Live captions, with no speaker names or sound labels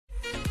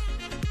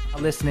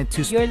listening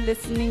to. You're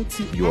listening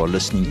to. You're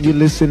listening You're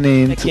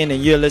listening again,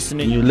 and you're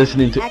listening. You're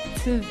listening to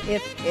Active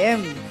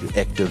FM.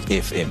 Active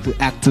FM. to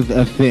Active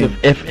FM.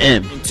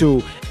 FM.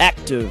 To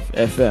Active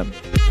FM.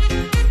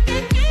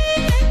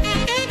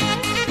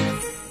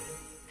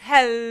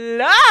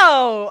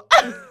 Hello!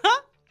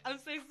 I'm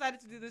so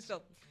excited to do this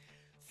show.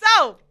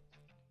 So,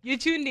 you're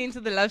tuned into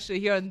the Love Show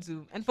here on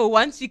Zoom, and for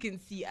once you can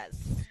see us.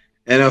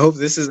 And I hope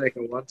this is like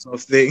a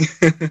once-off thing.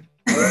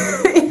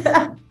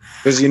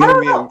 Because you know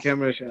me, I'm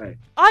camera shy.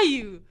 Are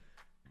you?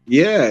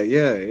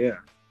 Yeah.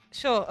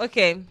 Sure,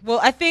 okay. Well,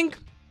 I think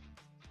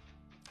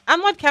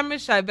I'm not camera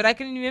shy, but I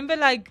can remember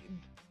like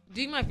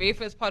doing my very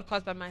first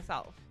podcast by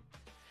myself.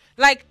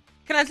 Like,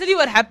 can I tell you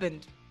what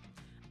happened?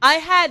 I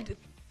had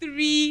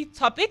 3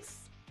 topics,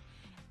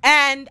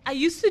 and I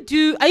used to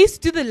do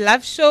the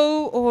Love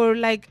Show, or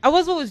like I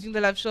was always doing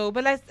the Love Show,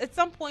 but like at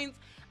some point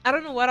I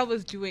don't know what I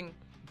was doing.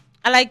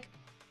 I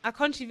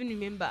can't even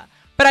remember,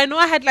 but I know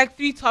I had like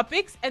 3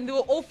 topics, and they were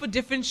all for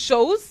different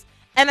shows,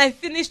 and I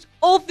finished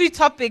all 3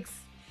 topics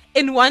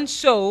in one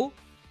show,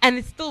 and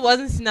it still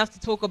wasn't enough to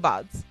talk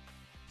about.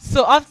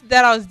 So after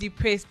that I was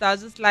depressed. I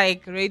was just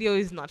like, radio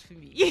is not for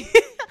me.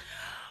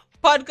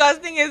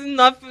 Podcasting is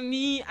not for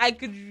me. I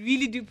could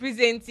really do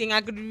presenting.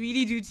 I could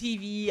really do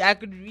TV. I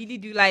could really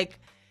do like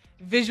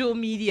visual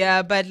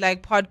media, but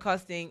like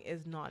podcasting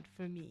is not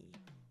for me.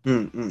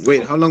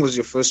 Wait, how long was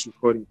your first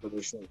recording for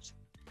those shows?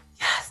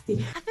 Yes,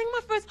 I think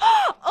my first.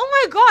 Oh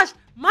my gosh,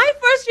 my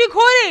first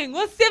recording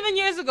was 7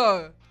 years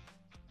ago.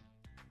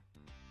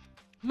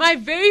 My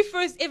very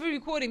first ever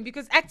recording,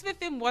 because Active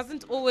FM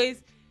wasn't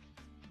always.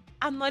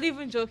 I'm not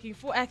even joking.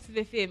 For Active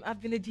FM,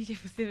 I've been a DJ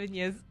for 7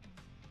 years.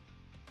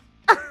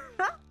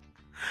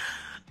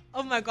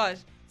 Oh my gosh.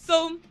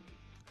 So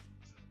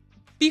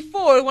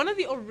before, one of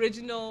the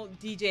original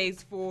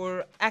DJs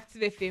for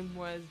Active FM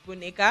was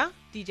Boneka,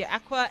 DJ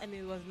Aqua, and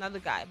there was another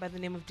guy by the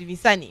name of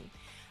Divisani.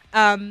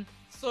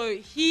 So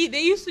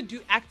they used to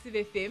do Active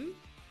FM,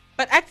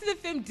 but Active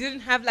FM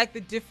didn't have like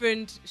the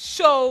different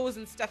shows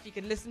and stuff you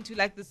can listen to,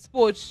 like the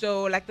sports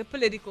show, like the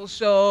political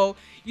show,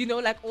 you know,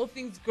 like All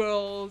Things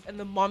Girls and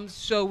the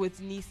Moms show with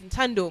Denise and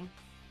Tando.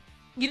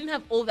 You didn't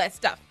have all that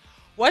stuff.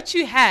 What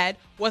you had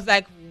was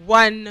like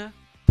one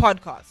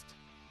podcast.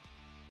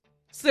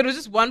 So it was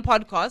just one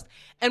podcast,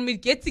 and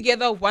we'd get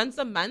together once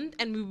a month,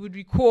 and we would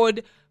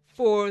record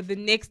for the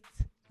next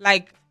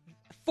like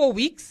 4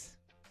 weeks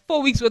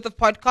worth of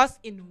podcasts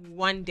in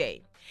one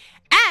day.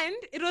 And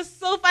it was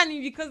so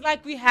funny because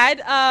like we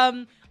had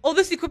all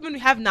this equipment we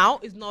have now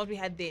is not what we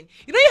had then.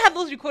 You know, you have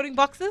those recording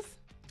boxes.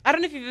 I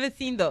don't know if you've ever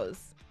seen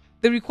those,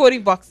 the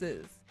recording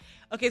boxes.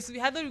 Okay, so we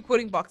had the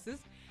recording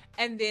boxes,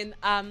 and then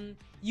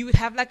you would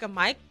have like a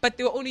mic, but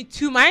there were only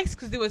 2 mics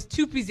because there was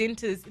 2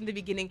 presenters in the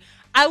beginning.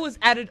 I was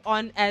added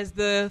on as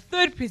the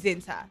 3rd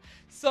presenter.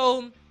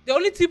 So there were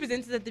only 2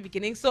 presenters at the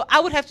beginning. So I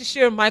would have to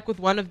share a mic with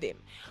one of them,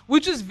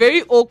 which was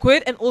very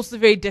awkward and also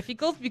very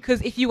difficult,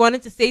 because if you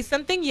wanted to say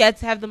something, you had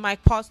to have the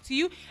mic passed to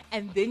you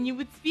and then you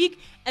would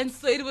speak. And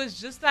so it was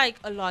just like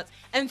a lot.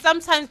 And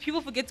sometimes people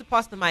forget to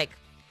pass the mic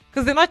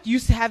because they're not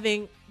used to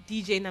having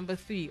DJ number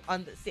 3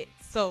 on the set.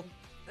 So,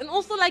 and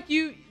also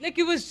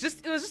it was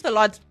just a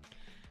lot.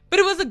 But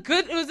it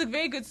was a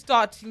very good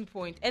starting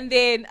point. And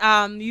then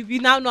we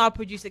now know our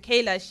producer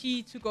Kayla.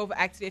 She took over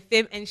Active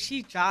FM, and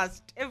she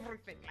just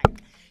everything.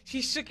 Like,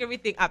 she shook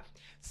everything up.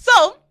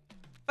 So,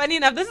 funny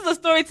enough, this is a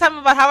story time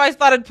about how I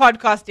started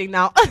podcasting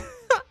now.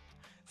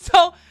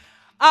 So,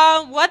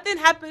 what then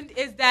happened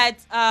is that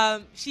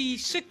she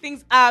shook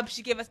things up.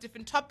 She gave us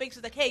different topics.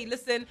 She's like, hey,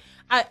 listen,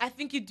 I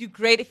think you'd do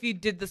great if you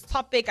did this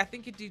topic. I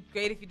think you'd do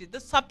great if you did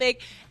this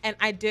topic. And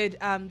I did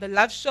the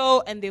Love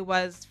Show, and there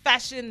was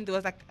fashion. There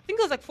was I think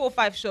it was like 4 or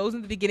 5 shows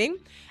in the beginning.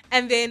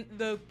 And then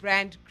the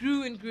brand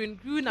grew and grew and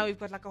grew. Now we've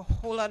got like a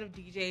whole lot of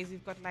DJs.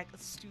 We've got like a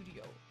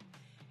studio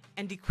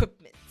and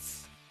equipment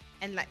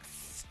and like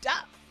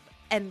stuff.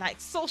 And like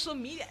social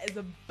media is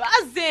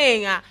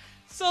buzzing.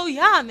 So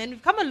yeah, man,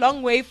 we've come a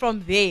long way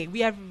from there. We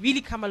have really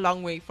come a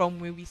long way from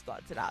where we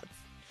started out.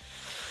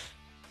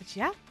 But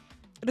yeah,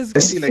 it is I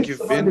good. see, like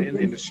you've been in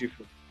the industry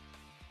for.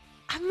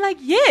 I'm like,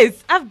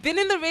 yes, I've been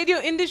in the radio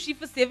industry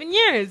for 7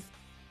 years.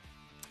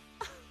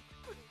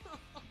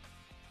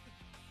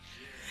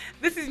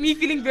 This is me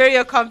feeling very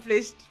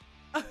accomplished.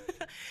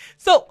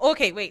 So,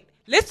 okay, wait.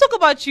 Let's talk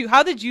about you.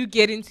 How did you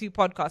get into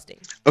podcasting?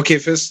 Okay,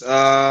 first,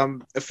 a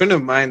friend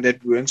of mine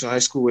that we went to high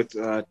school with,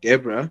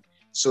 Deborah.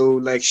 So,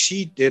 like,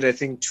 she did, I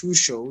think, 2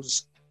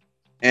 shows,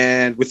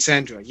 and with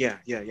Sandra, yeah.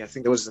 I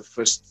think that was the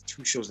first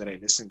 2 shows that I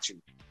listened to,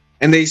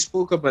 and they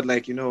spoke about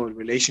like, you know,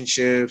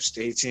 relationships,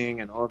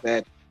 dating, and all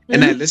that. Mm-hmm.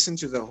 And I listened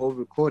to the whole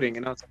recording,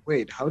 and I was like,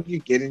 wait, how do you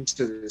get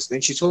into this? Then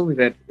she told me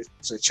that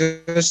it's a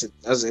church that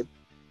does it,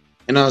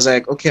 and I was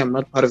like, okay, I'm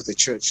not part of the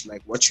church.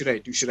 Like, what should I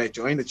do? Should I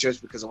join the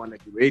church because I want to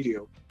do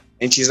radio?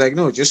 And she's like,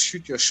 no, just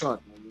shoot your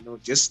shot, man. You know,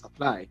 just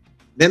apply.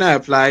 Then I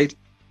applied.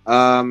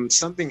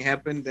 Something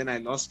happened, then I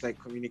lost like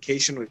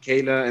communication with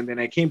Kayla, and then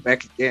I came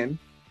back again,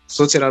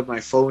 sorted out my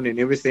phone and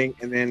everything,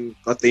 and then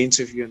got the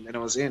interview, and then I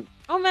was in.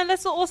 Oh man,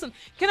 that's so awesome.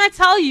 Can I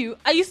tell you,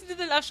 I used to do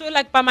the love show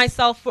like by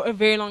myself for a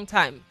very long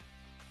time.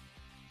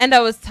 And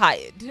I was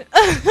tired.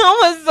 I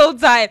was so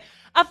tired.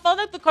 I felt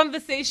like the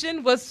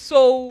conversation was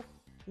so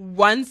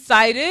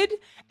one-sided.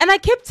 And I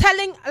kept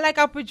telling like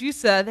our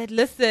producer that,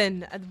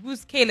 listen,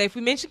 who's Kayla? If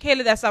we mention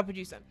Kayla, that's our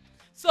producer.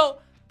 So,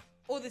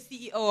 or the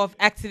CEO of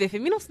Active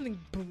FM, something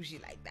bougie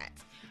like that.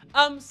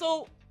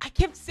 So I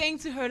kept saying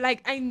to her,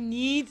 like, I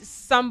need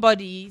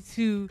somebody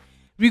to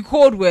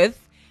record with,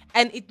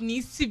 and it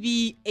needs to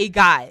be a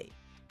guy,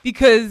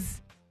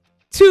 because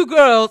two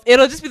girls,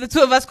 it'll just be the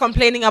two of us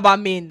complaining about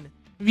men,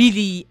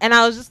 really. And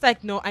I was just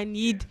like, no, I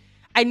need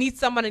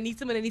someone. And like,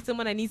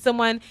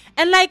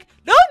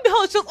 lo and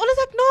behold, she was always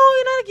like, no,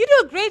 like, you do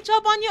a great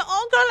job on your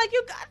own, girl. Like,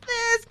 you got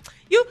this.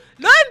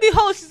 Lo and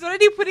behold, she's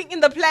already putting in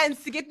the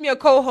plans to get me a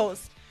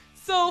co-host.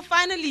 So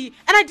finally,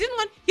 and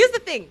here's the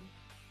thing.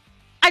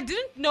 I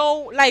didn't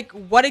know like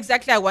what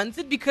exactly I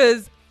wanted,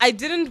 because I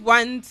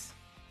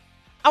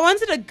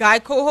wanted a guy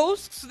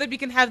co-host so that we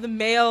can have the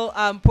male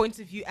point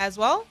of view as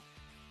well.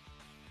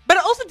 But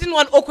I also didn't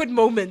want awkward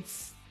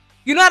moments.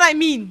 You know what I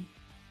mean?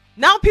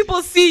 Now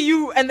people see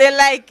you and they're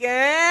like, eh.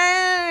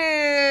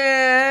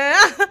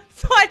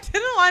 So I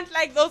didn't want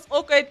like those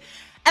awkward,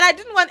 and I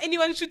didn't want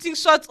anyone shooting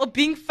shots or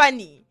being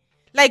funny.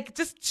 Like,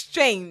 just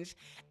strange.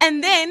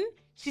 And then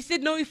she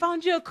said, no, we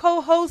found you a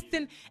co-host,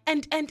 and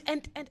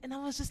I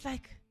was just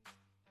like,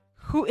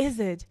 who is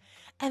it?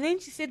 And then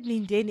she said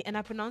Mindeni, and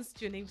I pronounced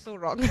your name so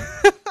wrong. The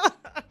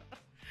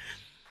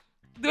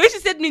way she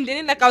said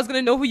Mindeni, like I was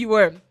gonna know who you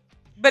were.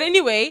 But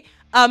anyway,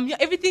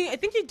 everything. I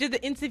think you did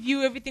the interview.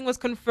 Everything was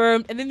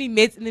confirmed, and then we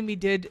met, and then we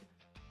did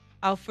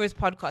our first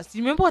podcast. Do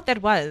you remember what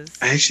that was?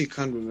 I actually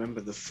can't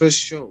remember the first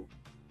show.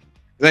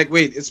 Like,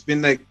 wait, it's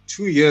been like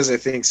 2 years, I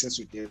think, since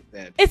we did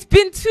that. It's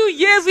been 2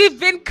 years we've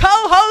been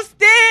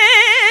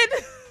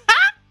co-hosted.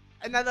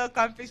 Another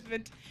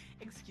accomplishment.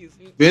 Excuse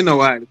me. It's been a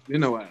while.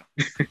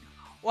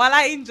 While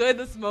I enjoy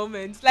this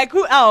moment, like,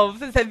 who else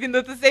has been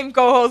with the same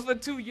co-host for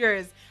 2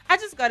 years? I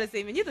just gotta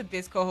say, man, you're the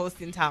best co-host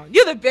in town.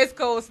 You're the best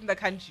co-host in the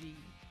country.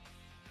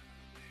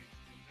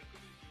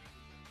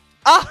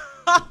 Oh,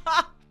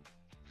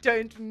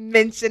 don't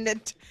mention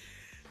it.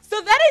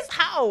 So that is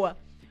how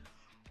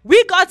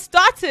we got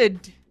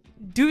started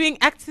doing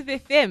Active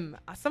FM.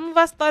 Some of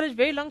us started a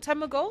very long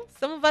time ago.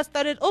 Some of us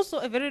started also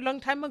a very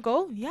long time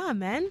ago. Yeah,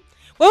 man.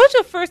 What was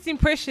your first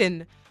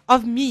impression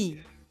of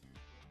me?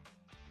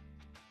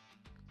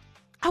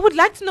 I would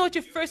like to know what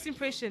your first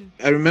impression.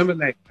 I remember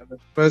like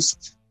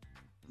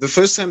the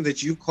first time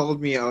that you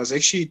called me, I was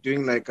actually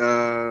doing like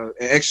an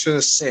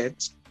extra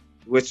set,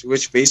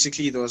 which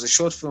basically there was a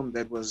short film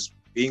that was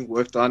being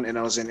worked on, and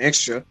I was an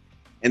extra.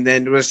 And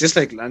then it was just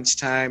like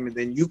lunchtime, and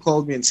then you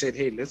called me and said,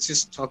 hey, let's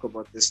just talk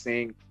about this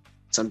thing,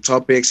 some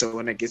topics. I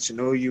want to get to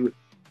know you.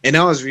 And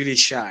I was really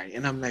shy.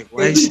 And I'm like,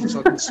 why is she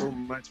talking so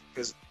much?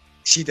 Because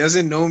she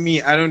doesn't know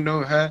me. I don't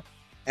know her.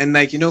 And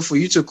like, for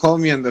you to call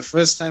me on the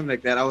first time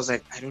like that, I was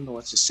like, I don't know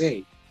what to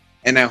say.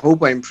 And I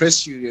hope I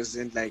impress you as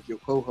in like your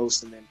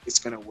co-host, and then it's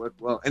going to work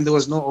well. And there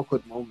was no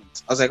awkward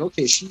moments. I was like,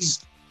 okay, she's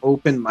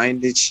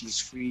open-minded, she's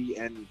free,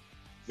 and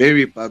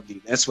very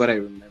bubbly. That's what I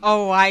remember.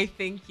 Oh, I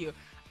thank you.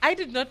 I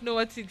did not know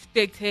what to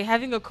expect, hey,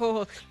 having a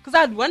co-host, because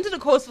I had wanted a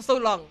co-host for so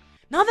long.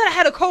 Now that I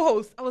had a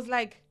co-host, I was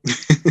like...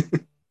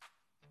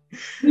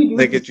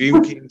 like a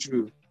dream came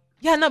true.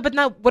 Yeah, no, but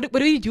now, what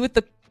do you do with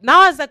the...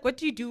 Now I was like, what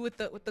do you do with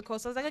the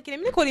co-host? I was like, okay,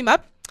 let me call him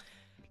up.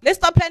 Let's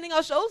start planning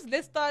our shows.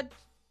 Let's start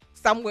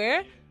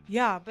somewhere.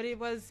 Yeah, but it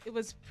was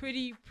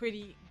pretty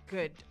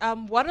good.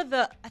 What are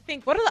the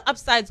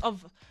upsides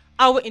of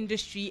our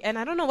industry? And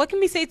I don't know, what can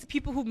we say to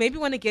people who maybe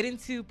want to get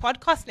into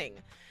podcasting?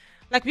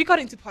 Like, we got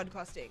into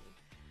podcasting.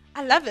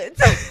 I love it.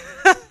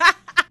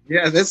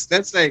 Yeah,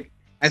 that's like,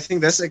 I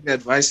think that's like the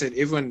advice that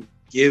everyone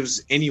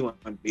gives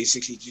anyone,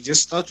 basically. You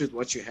just start with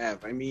what you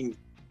have. I mean,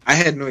 I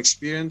had no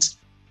experience.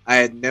 I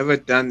had never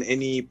done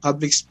any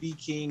public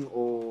speaking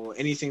or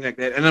anything like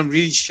that. And I'm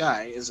really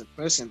shy as a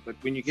person. But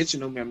when you get to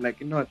know me, I'm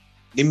like, you know what?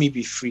 Let me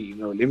be free.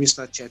 Let me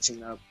start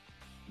chatting up.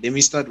 Let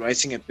me start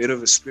writing a bit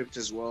of a script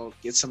as well.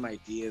 Get some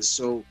ideas.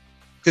 So,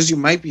 because you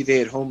might be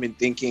there at home and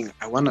thinking,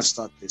 I want to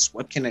start this.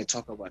 What can I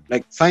talk about?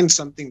 Like, find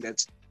something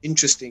that's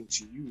interesting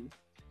to you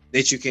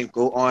that you can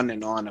go on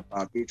and on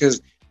about.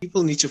 Because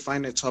people need to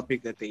find a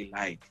topic that they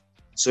like.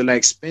 So,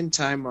 like, spend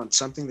time on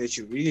something that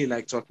you really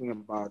like talking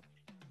about.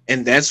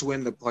 And that's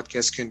when the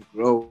podcast can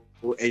grow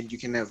and you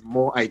can have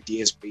more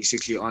ideas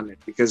basically on it.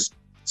 Because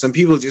some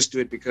people just do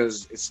it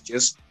because it's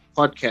just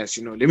podcast,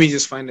 let me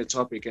just find a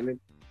topic. And then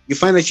you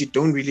find that you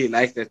don't really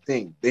like that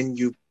thing. Then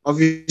you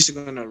obviously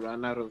going to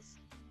run out of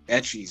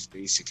batteries,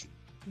 basically.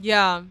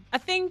 Yeah, I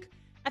think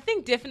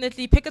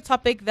definitely pick a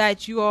topic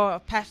that you are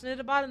passionate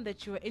about and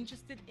that you are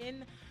interested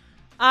in.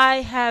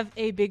 I have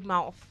a big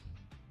mouth.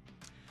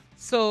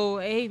 So,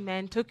 hey,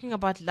 man, talking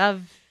about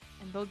love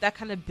and all that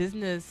kind of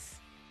business,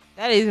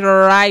 that is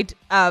right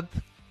up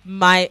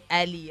my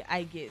alley,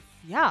 I guess.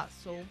 Yeah,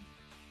 so...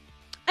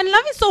 And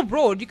love is so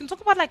broad. You can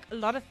talk about like a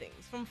lot of things,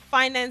 from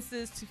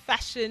finances to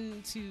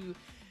fashion to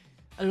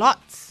a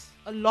lot.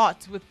 a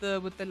lot with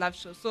the live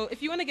show. So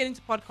if you want to get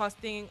into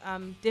podcasting,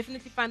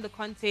 definitely find the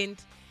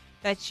content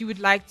that you would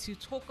like to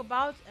talk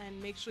about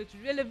and make sure it's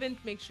relevant,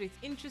 make sure it's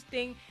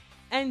interesting,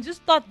 and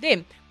just start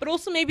them. But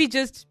also maybe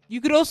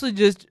you could also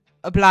just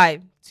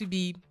apply to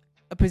be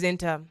a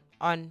presenter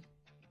on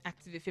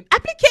Active FM.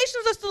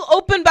 Applications are still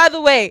open, by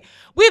the way.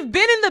 We've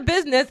been in the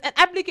business and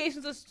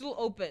applications are still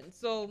open.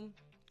 So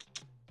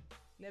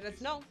let us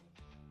know.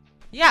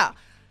 Yeah.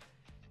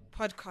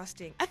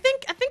 Podcasting. I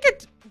think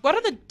what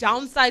are the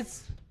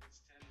downsides?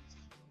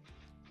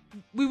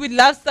 We would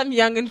love some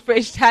young and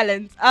fresh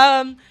talent.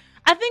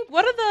 I think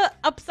what are the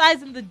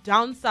upsides and the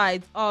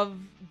downsides of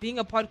being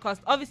a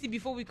podcast? Obviously,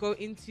 before we go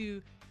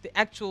into the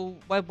actual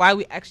why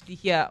we're actually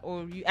here,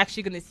 or you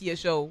actually gonna see a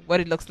show, what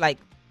it looks like,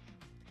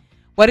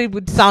 what it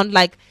would sound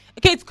like.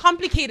 Okay, it's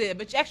complicated,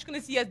 but you're actually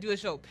gonna see us do a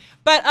show.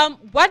 But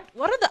what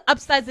are the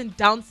upsides and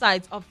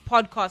downsides of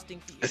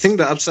podcasting for you? I think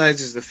the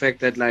upsides is the fact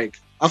that like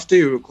after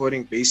you're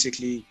recording,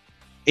 basically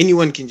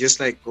anyone can just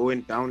like go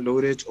and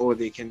download it, or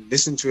they can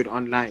listen to it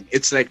online.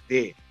 It's like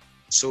there.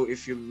 So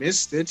if you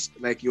missed it,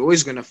 like you're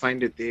always gonna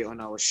find it there on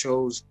our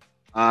shows.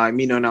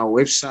 On our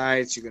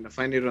websites, you're gonna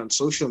find it on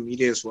social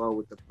media as well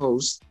with the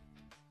posts.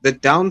 The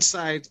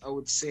downside, I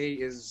would say,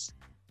 is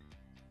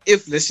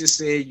if let's just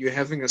say you're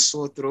having a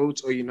sore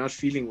throat or you're not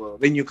feeling well,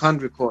 then you can't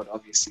record.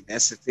 Obviously,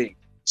 that's the thing.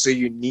 So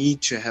you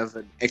need to have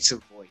an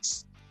active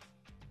voice.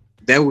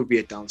 That would be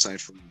a downside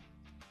for me.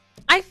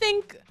 I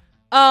think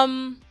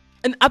an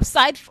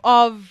upside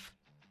of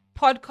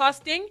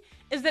podcasting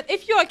is that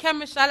if you're a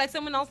camera shy, like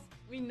someone else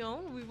we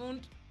know, we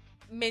won't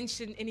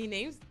mention any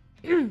names.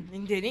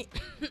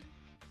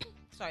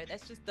 Sorry,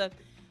 that's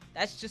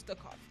just a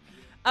cough.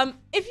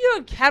 If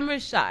you're camera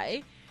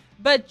shy,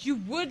 but you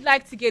would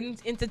like to get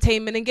into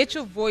entertainment and get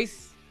your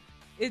voice,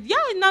 and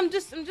I'm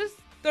just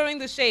throwing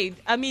the shade.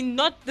 I mean,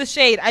 not the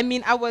shade. I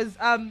mean, I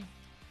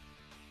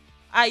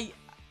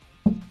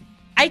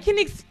can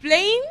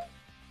explain,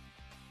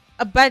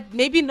 but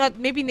maybe not.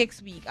 Maybe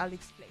next week I'll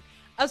explain.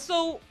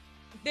 So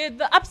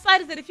the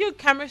upside is that if you're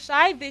camera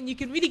shy, then you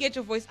can really get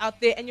your voice out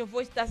there, and your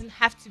voice doesn't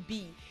have to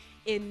be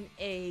in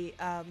a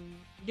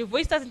your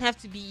face doesn't have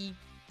to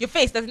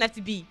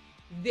be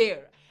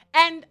there.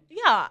 And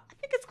yeah, I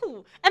think it's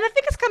cool, and I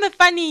think it's kind of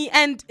funny,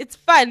 and it's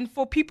fun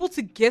for people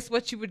to guess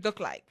what you would look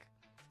like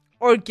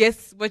or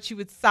guess what you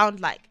would sound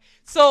like.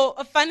 So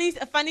a funny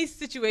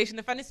situation,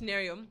 a funny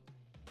scenario.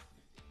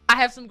 I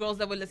have some girls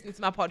that were listening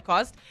to my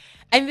podcast,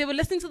 and they were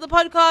listening to the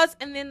podcast,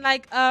 and then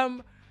like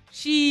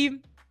she,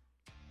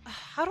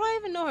 how do I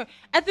even know her?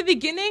 At the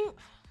beginning,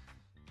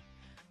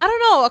 I don't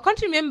know, I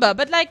can't remember,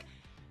 but like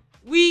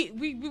we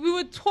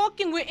were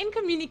talking, we're in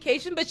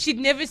communication, but she'd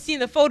never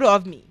seen a photo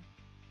of me.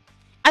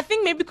 I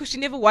think maybe because she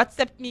never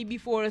WhatsApped me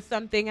before or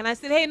something, and I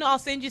said, hey, no, I'll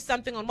send you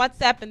something on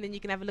WhatsApp, and then you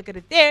can have a look at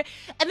it there.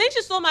 And then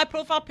she saw my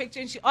profile picture,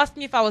 and she asked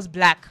me if I was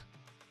black,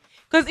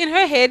 because in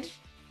her head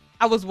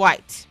I was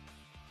white.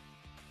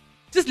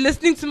 Just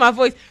listening to my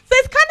voice, so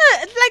it's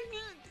kind of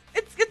like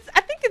it's.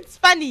 I think it's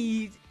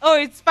funny, or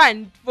it's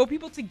fun for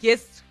people to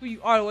guess who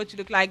you are or what you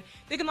look like.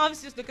 They can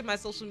obviously just look at my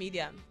social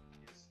media.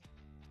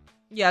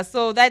 Yeah,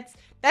 so that's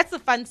the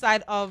fun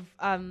side of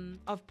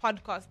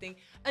podcasting.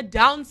 A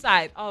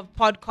downside of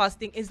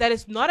podcasting is that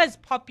it's not as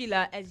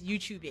popular as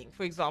YouTubing,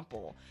 for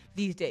example,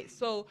 these days.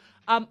 So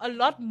a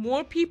lot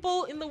more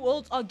people in the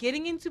world are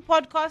getting into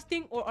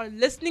podcasting or are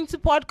listening to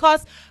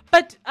podcasts,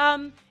 but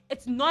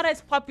it's not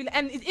as popular,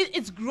 and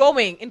it's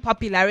growing in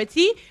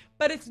popularity,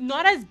 but it's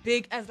not as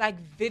big as like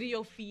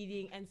video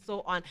feeding and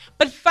so on.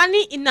 But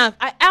funny enough,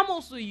 I am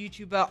also a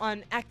YouTuber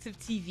on Active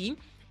TV.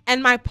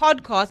 And my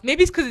podcast,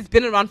 maybe it's because it's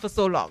been around for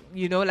so long,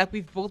 like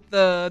we've built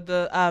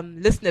the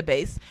listener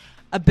base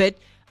a bit.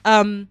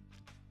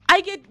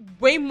 I get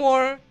way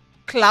more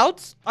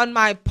clout on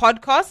my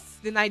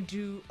podcasts than I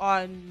do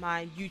on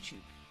my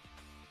YouTube.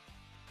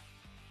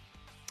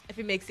 If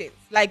it makes sense.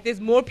 Like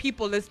there's more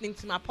people listening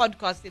to my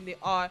podcast than there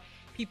are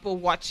people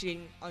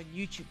watching on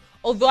YouTube.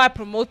 Although I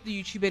promote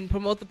the YouTube and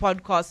promote the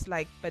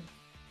podcast, but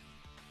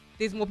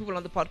there's more people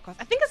on the podcast.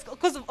 I think it's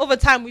because over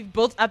time we've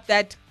built up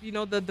that,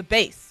 the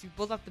base. We've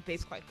built up the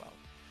base quite well.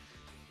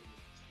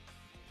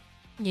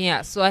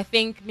 Yeah, so I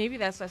think maybe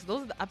that's why. So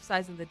those are the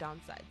upsides and the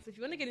downsides. So if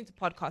you want to get into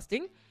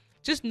podcasting,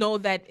 just know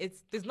that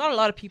there's not a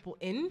lot of people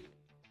in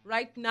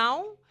right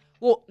now.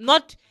 Well,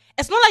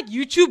 it's not like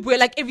YouTube where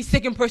like every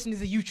second person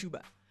is a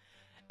YouTuber.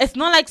 It's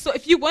not like, so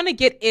if you want to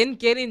get in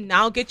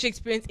now, get your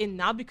experience in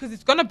now, because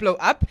it's going to blow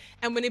up.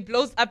 And when it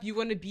blows up, you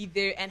want to be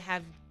there and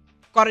have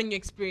gotten your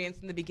experience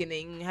in the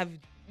beginning, have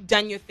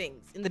done your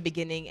things in the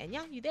beginning, and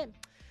yeah, you did.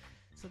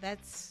 So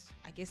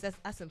I guess that's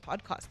us in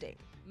podcasting.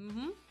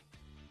 Mm-hmm.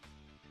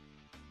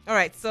 All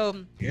right,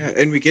 so yeah,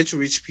 and we get to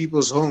reach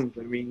people's homes.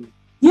 I mean,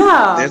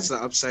 yeah, that's the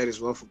upside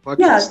as well for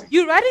podcasting. Yeah,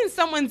 you're right in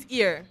someone's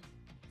ear,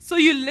 so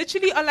you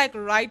literally are like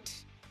right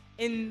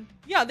in.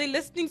 Yeah, they're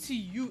listening to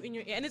you in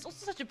your ear, and it's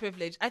also such a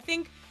privilege. I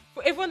think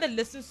for everyone that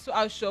listens to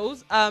our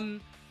shows,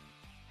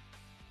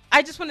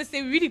 I just want to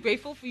say we're really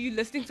grateful for you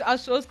listening to our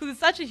shows, because it's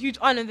such a huge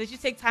honor that you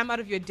take time out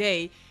of your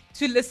day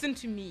to listen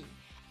to me.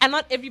 And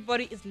not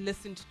everybody is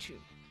listened to.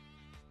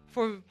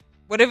 for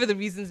whatever the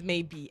reasons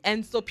may be.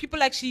 And so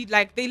people actually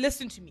like they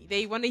listen to me.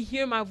 They want to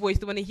hear my voice.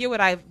 They want to hear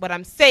what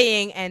I'm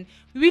saying. And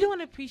we really want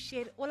to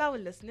appreciate all our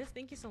listeners.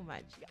 Thank you so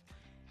much.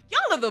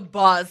 Y'all are the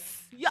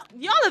boss.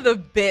 Y'all are the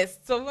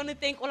best. So we want to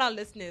thank all our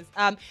listeners.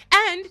 And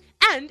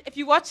if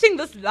you're watching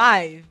this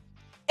live,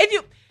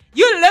 if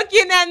you're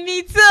looking at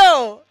me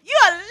too,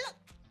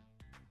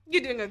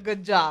 you're doing a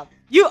good job.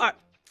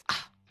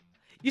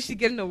 You should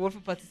get an award for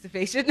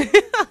participation.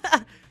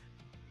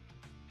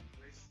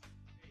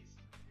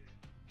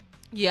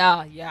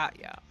 Yeah,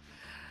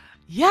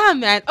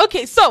 man.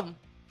 Okay, so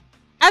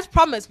as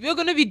promised, we're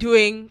gonna be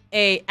doing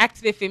a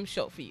Active FM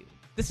show for you.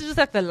 This is just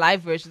like the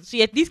live version, so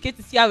you at least get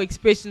to see our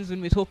expressions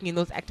when we're talking in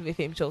those Active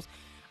FM shows.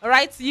 All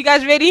right, so you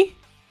guys ready?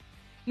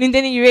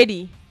 Nindeni, you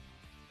ready?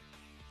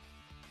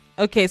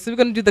 Okay, so we're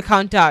gonna do the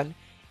countdown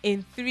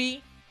in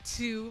 3,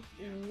 2,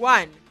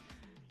 1.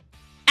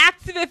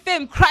 Active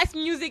FM, Christ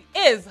music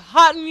is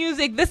hot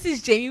music. This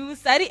is Jamie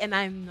Musari, and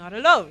I'm not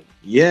alone.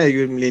 Yeah,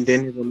 you and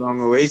Lindeni were long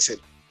awaited.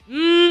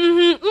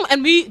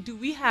 And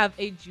we have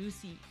a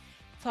juicy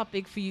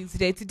topic for you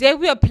today. Today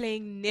we are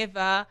playing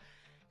Never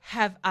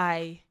Have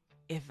I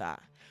Ever.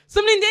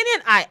 So Mlindeni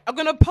and I are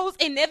gonna pose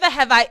a Never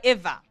Have I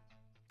Ever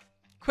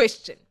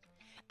question.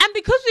 And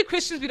because we're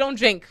Christians, we don't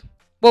drink.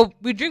 Well,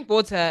 we drink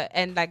water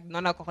and like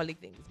non-alcoholic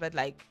things, but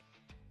like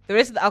the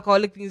rest of the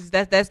alcoholic things,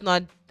 that's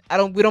not.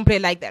 We don't play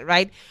like that,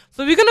 right?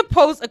 So we're gonna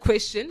pose a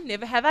question,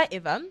 Never Have I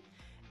Ever,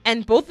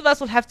 and both of us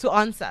will have to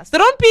answer. So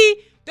don't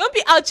be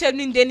out here,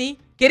 Mlindeni,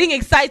 getting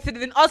excited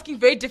and then asking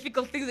very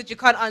difficult things that you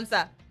can't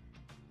answer.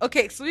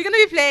 Okay, so we're going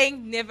to be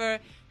playing Never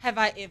Have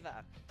I Ever.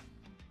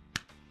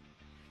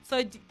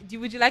 So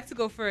would you like to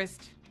go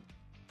first?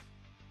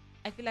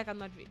 I feel like I'm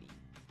not ready.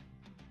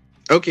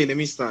 Okay, let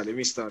me start.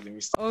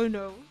 Oh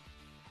no.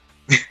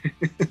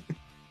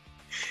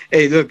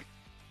 Hey, look,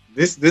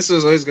 this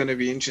was always going to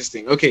be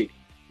interesting. Okay,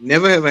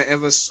 never have I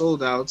ever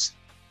sold out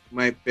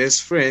my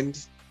best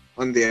friend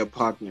on their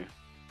partner.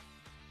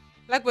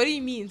 Like, what do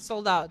you mean,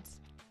 sold out?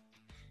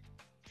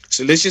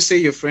 So let's just say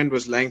your friend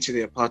was lying to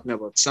their partner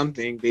about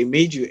something. They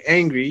made you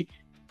angry,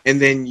 and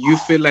then you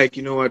feel like,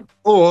 you know what?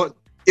 Or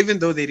even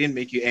though they didn't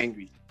make you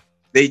angry,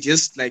 they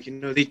just like, you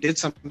know, they did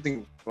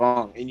something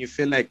wrong, and you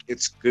feel like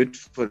it's good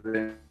for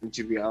them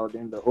to be out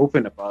in the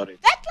open about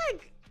it. That's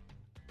like,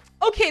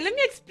 okay, let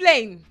me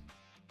explain.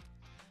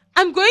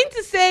 I'm going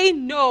to say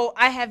no,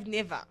 I have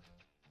never.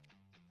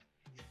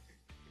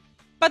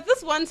 But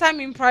this one time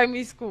in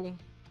primary school,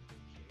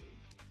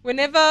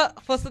 whenever,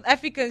 for South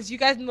Africans, you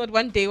guys know what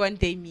one day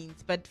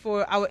means. But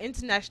for our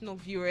international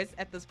viewers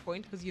at this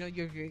point, because you know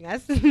you're viewing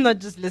us, not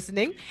just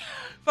listening.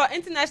 For our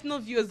international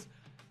viewers,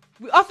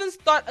 we often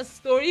start a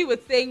story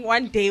with saying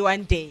one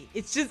day.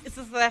 It's a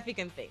South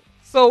African thing.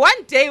 So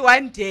one day.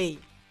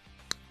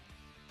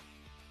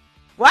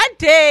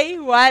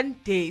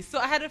 So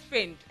I had a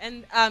friend,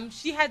 and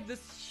she had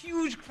this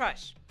huge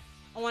crush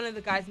on one of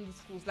the guys in the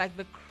schools. Like,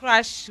 the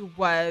crush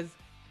was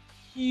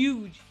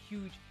huge.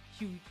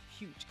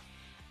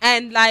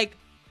 And like,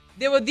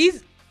 there were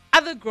these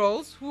other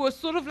girls who were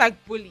sort of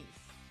like bullies.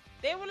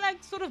 They were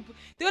like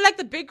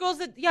the big girls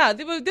that,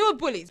 they were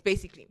bullies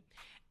basically.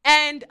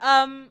 And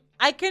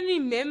I can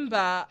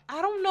remember,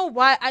 I don't know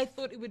why I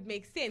thought it would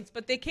make sense,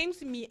 but they came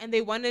to me and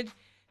they wanted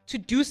to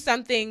do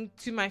something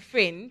to my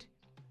friend.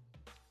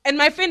 And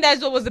my friend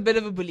as well was a bit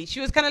of a bully. She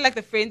was kind of like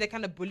the friend that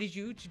kind of bullies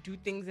you to do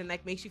things and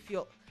like makes you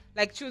feel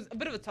like she was a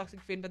bit of a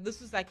toxic friend. But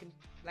this was like in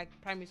like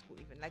primary school,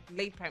 even like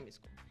late primary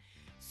school.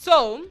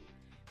 So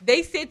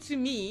they said to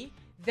me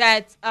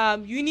that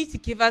you need to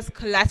give us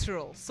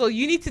collateral. So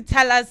you need to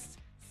tell us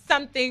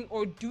something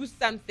or do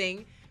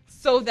something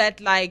so that,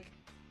 like,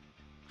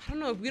 I don't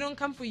know, if we don't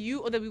come for you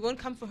or that we won't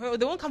come for her or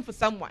they won't come for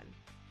someone.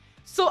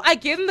 So I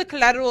gave them the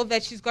collateral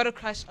that she's got a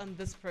crush on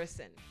this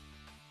person.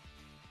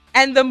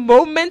 And the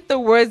moment the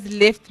words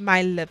left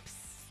my lips,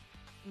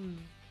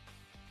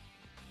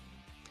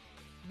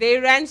 they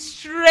ran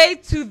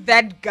straight to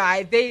that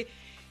guy. They,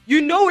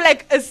 you know,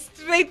 like a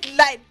straight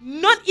line,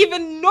 not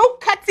even, no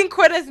cutting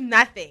corners,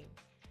 nothing.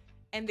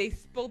 And they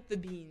spilled the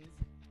beans.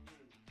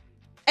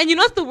 And you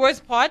know what's the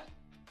worst part?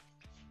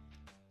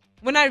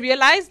 When I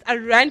realized, I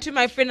ran to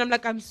my friend. I'm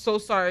like, I'm so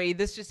sorry.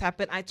 This just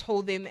happened. I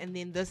told him, and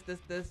then this.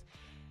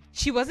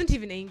 She wasn't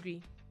even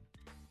angry.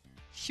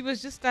 She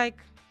was just like,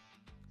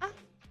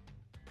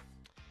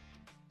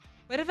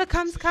 whatever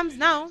comes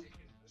now.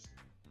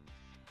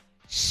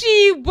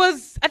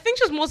 I think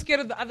she was more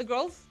scared of the other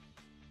girls.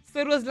 So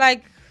it was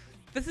like,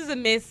 this is a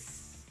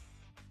mess.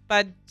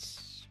 But,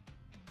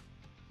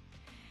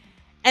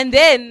 and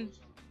then,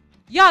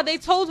 they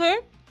told her.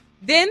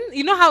 Then,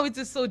 you know how it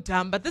is so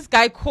dumb, but this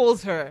guy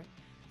calls her.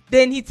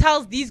 Then he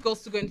tells these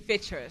girls to go and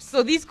fetch her.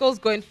 So these girls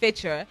go and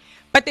fetch her,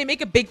 but they make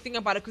a big thing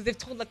about it because they've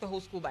told like the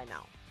whole school by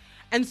now.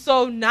 And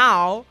so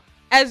now,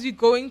 as we're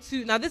going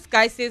to, now this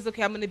guy says,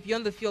 okay, I'm going to be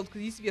on the field because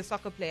he used to be a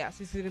soccer player.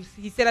 So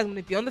he said, I'm going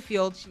to be on the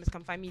field. She must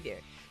come find me there.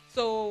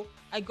 So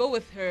I go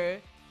with her,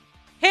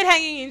 head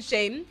hanging in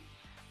shame.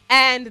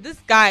 And this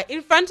guy,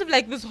 in front of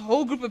like this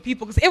whole group of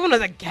people, because everyone was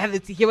like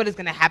gathered to hear what is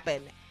going to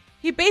happen.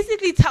 he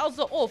basically tells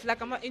her off,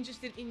 like, I'm not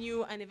interested in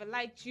you. I never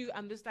liked you.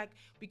 I'm just like,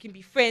 we can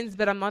be friends,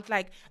 but I'm not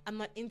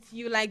into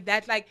you like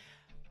that. Like,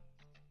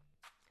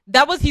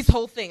 that was his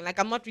whole thing. Like,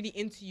 I'm not really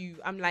into you.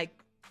 I'm like,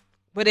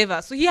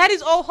 whatever. So he had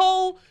his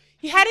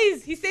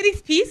he said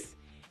his piece,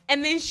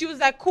 and then she was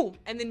like, cool.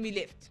 And then we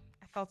left.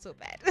 I felt so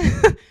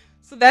bad.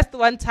 So that's the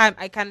one time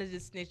I kind of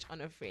just snitched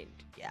on a friend.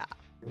 Yeah.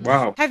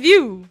 Wow. Have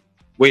you?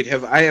 Wait,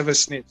 have I ever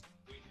snitched?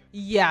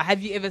 Yeah.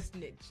 Have you ever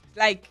snitched?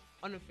 Like,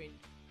 on a friend?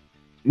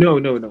 No.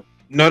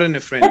 Not on a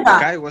friend. The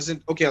guy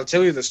wasn't... Okay, I'll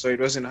tell you the story. It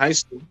was in high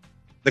school.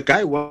 The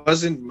guy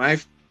wasn't my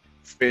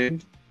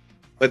friend,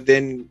 but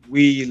then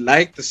we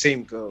liked the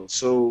same girl.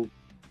 So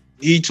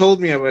he told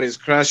me about his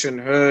crush on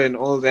her and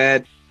all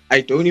that.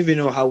 I don't even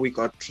know how we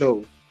got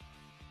close.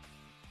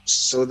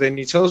 So then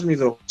he tells me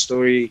the whole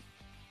story.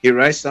 He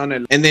writes down,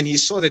 and then he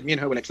saw that me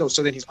and her were like close.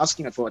 So then he's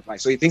asking her for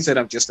advice. So he thinks that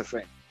I'm just a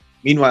friend.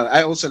 Meanwhile,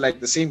 I also like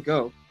the same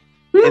girl.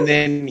 And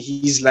then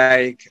he's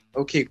like,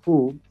 okay,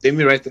 cool. Let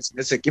me write this.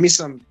 Let's say, give me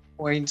some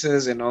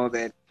pointers and all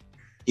that.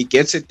 He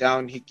gets it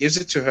down. He gives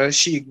it to her.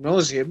 She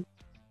ignores him.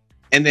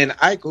 And then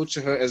I go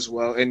to her as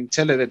well and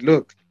tell her that,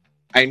 look,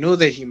 I know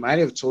that he might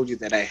have told you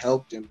that I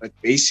helped him, but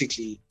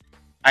basically,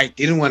 I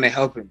didn't want to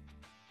help him.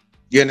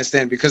 You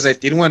understand? Because I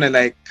didn't want to,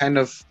 like, kind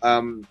of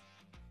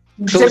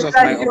close off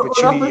my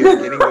opportunity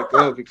of getting the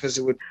girl, because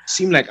it would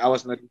seem like I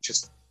was not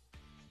interested.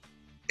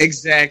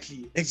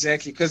 Exactly.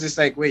 Because it's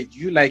like, wait,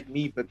 you like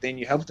me, but then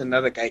you helped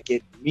another guy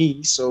get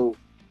me. So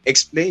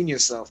explain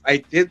yourself. I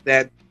did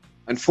that.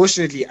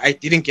 Unfortunately, I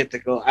didn't get the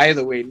girl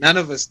either way. None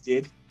of us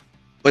did.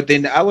 But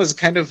then I was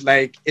kind of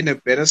like in a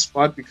better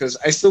spot because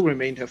I still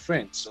remained her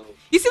friend. So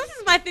you see, this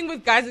is my thing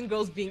with guys and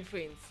girls being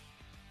friends.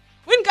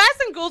 When guys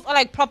and girls are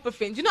like proper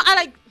friends, you know,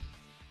 I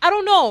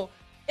don't know.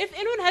 If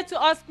anyone had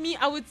to ask me,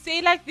 I would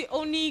say like the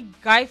only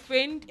guy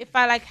friend, if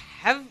I like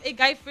have a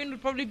guy friend,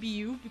 would probably be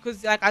you,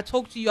 because like I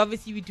talk to you,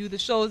 obviously we do the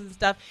shows and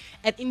stuff,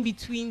 and in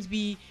betweens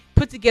we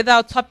put together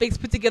our topics,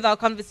 put together our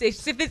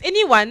conversations. If there's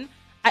anyone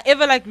I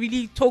ever like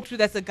really talk to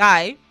that's a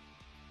guy,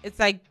 it's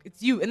like,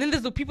 it's you. And then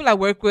there's the people I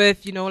work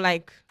with, you know,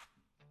 like,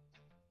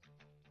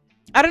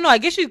 I don't know, I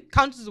guess you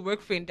count as a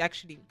work friend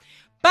actually.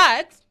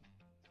 But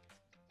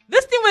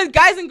this thing with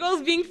guys and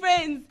girls being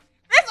friends,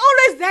 there's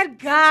always that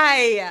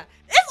guy.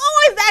 There's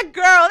always that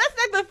girl. That's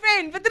like the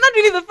friend, but they're not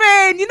really the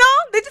friend, you know?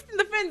 They're just in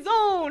the friend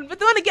zone, but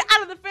they want to get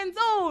out of the friend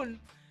zone.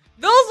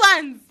 Those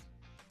ones,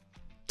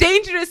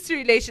 dangerous to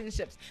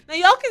relationships. Now,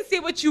 y'all can say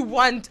what you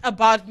want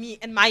about me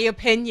and my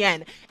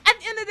opinion. At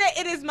the end of the day,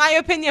 it is my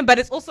opinion, but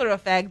it's also a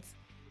fact.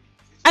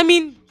 I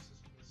mean,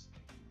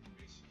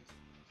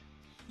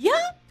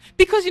 yeah,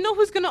 because you know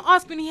who's going to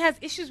ask when he has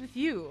issues with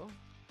you?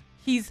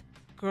 His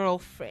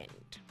girlfriend.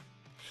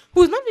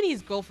 Who's not really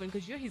his girlfriend,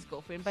 because you're his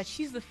girlfriend, but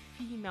she's the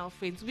female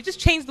friend. So we just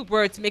changed the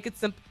word to make it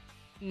simple.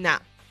 Nah,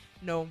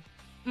 no.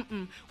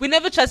 We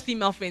never trust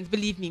female friends,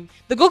 believe me.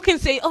 The girl can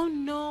say, oh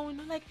no,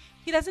 like,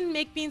 he doesn't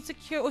make me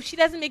insecure, or she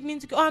doesn't make me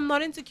insecure, or I'm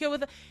not insecure with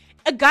her.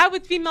 A guy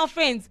with female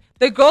friends,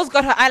 the girl's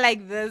got her eye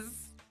like this,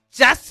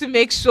 just to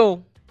make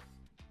sure.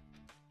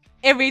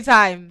 Every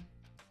time.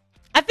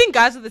 I think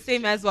guys are the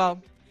same as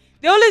well.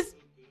 They always...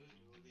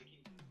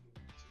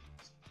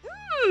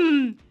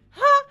 And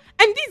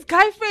these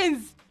guy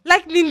friends,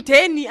 like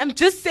Nintendo, I'm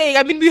just saying,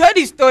 I mean, we heard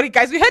his story,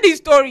 guys. We heard his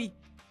story.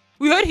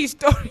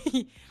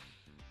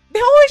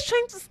 They're always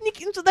trying to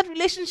sneak into that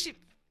relationship.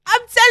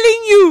 I'm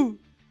telling you.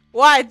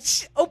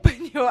 Watch.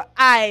 Open your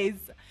eyes.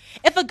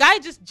 If a guy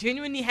just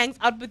genuinely hangs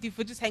out with you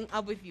for just hanging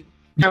out with you.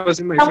 I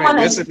wasn't my friend.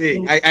 That's the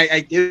thing.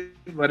 I did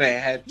what I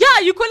had. Yeah,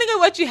 you're calling it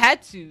what you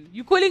had to.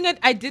 You're calling it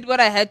I did what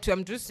I had to.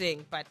 I'm just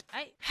saying. But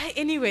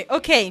anyway,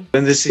 okay.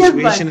 When the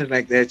situation is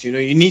like that, you know,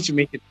 you need to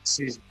make a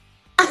decision.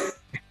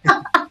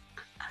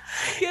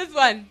 Here's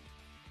one.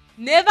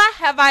 Never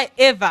have I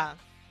ever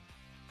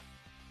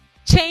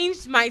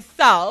changed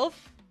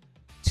myself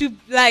to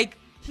like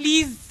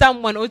please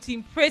someone or to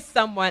impress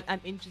someone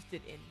I'm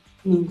interested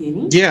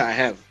in. Yeah, I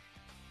have.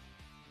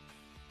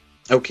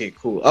 Okay,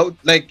 cool. Oh,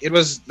 like it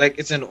was like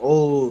it's an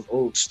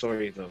old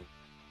story though.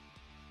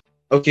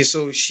 Okay,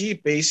 so she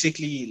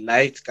basically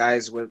liked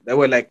guys that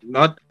were like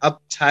not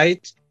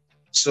uptight.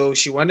 So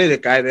she wanted a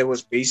guy that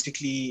was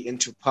basically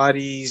into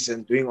parties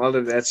and doing all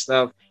of that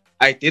stuff.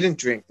 I didn't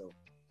drink though.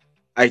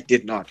 I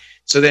did not.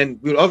 So then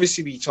we'll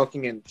obviously be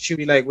talking and she'll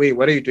be like, wait,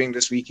 what are you doing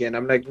this weekend?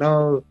 I'm like,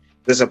 no,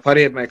 there's a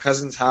party at my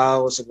cousin's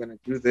house. I'm going to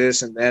do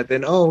this and that.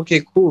 Then, oh,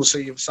 okay, cool. So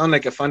you sound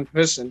like a fun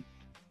person.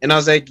 And I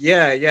was like,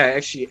 yeah, I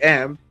actually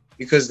am,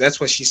 because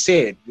that's what she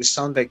said. You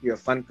sound like you're a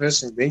fun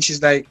person. Then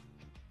she's like,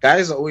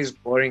 guys are always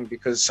boring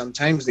because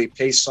sometimes they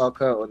play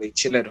soccer or they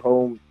chill at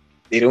home.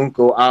 They don't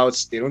go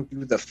out. They don't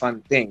do the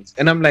fun things.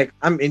 And I'm like,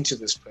 I'm into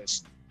this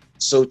person.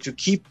 So to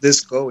keep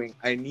this going,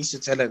 I need to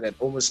tell her that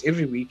almost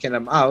every weekend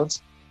I'm out.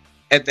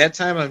 At that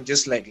time, I'm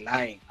just like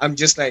lying. I'm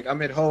just like,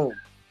 I'm at home.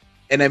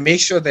 And I make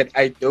sure that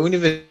I don't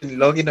even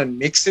log in on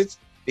Mixit,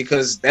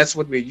 because that's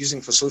what we're using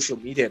for social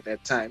media at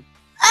that time.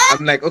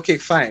 I'm like, okay,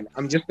 fine.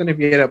 I'm just going to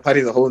be at a party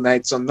the whole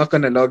night. So I'm not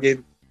going to log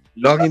in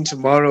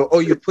tomorrow. Oh,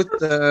 you put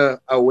the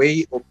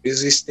away or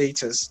busy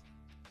status.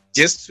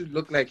 just to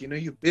look like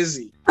you're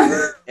busy.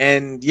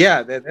 And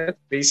yeah, that's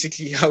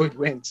basically how it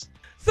went.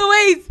 So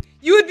wait,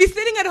 you would be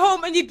sitting at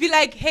home and you'd be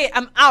like, "Hey,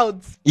 I'm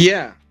out."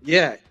 Yeah.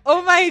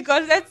 Oh my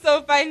gosh, that's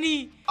so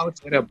funny. Out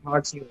at a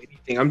party or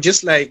anything. I'm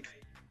just like,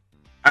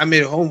 I'm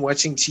at home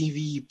watching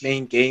TV,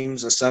 playing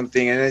games or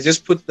something, and I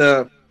just put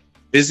the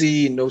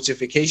busy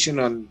notification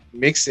on,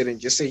 mix it, and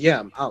just say, yeah,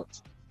 I'm out.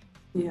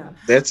 Yeah.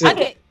 That's it.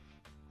 Okay.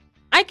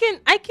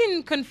 I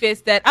can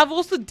confess that I've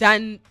also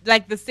done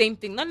like the same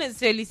thing. Not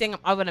necessarily saying I'm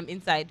out when I'm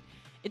inside.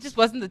 It just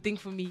wasn't the thing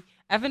for me.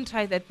 I haven't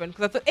tried that one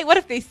because I thought, hey, what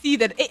if they see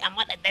that? Hey, I'm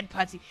not at that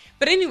party.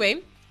 But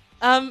anyway,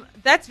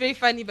 that's very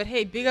funny. But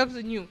hey, big ups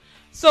on you.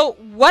 So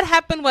what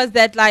happened was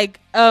that like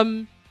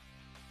I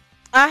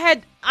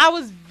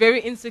was very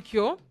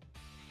insecure,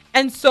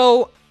 and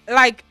so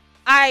like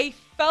I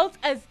felt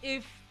as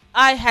if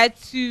I had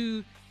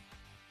to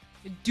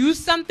do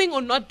something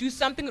or not do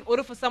something in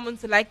order for someone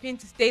to like me and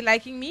to stay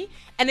liking me.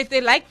 And if they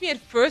like me at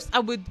first, I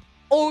would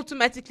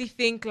automatically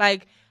think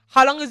like,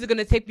 how long is it going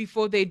to take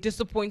before they're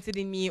disappointed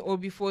in me, or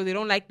before they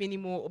don't like me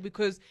anymore, or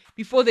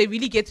before they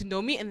really get to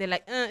know me and they're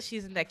like, she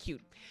isn't that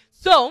cute.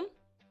 So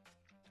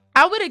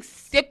I would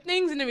accept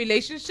things in a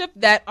relationship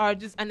that are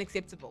just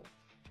unacceptable.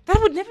 That I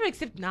would never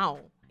accept now.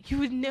 You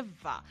would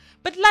never.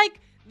 But like,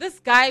 this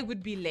guy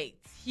would be late.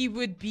 He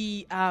would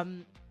be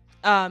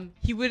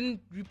he wouldn't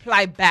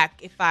reply back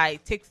if I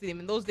texted him.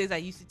 In those days I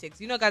used to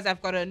text. Guys,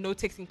 I've got a no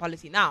texting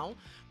policy now.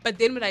 But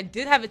then when I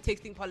did have a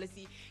texting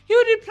policy, he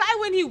would reply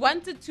when he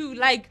wanted to,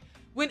 like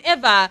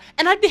whenever.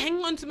 And I'd be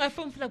hanging on to my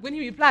phone for like when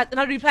he replies, and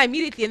I'd reply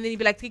immediately, and then he'd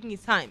be like taking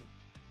his time.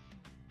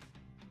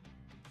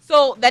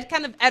 So that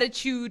kind of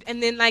attitude,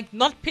 and then like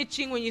not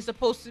pitching when you're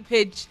supposed to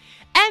pitch.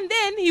 And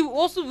then he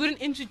also wouldn't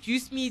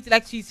introduce me to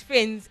his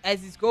friends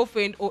as his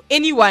girlfriend or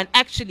anyone.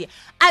 Actually,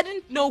 I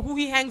didn't know who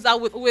he hangs out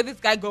with or where this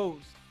guy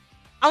goes.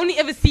 I only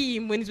ever see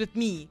him when he's with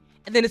me,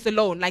 and then it's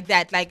alone like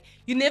that. Like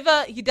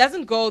he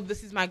doesn't go,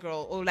 "This is my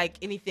girl," or like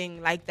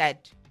anything like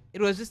that. It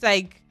was just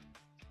like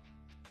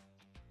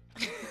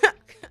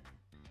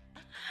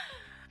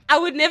I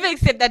would never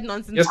accept that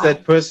nonsense. Just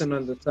that person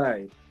on the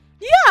side.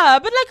 Yeah,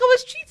 but like I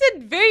was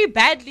treated very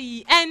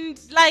badly, and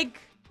like,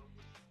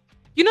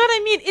 you know what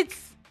I mean?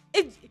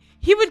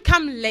 He would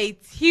come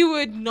late. He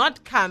would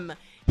not come.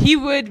 He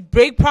would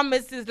break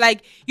promises.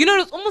 Like, it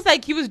was almost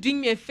like he was doing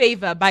me a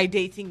favor by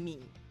dating me.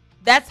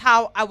 That's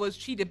how I was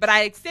treated. But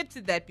I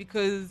accepted that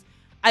because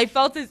I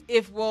felt as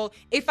if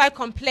I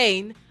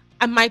complain,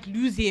 I might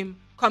lose him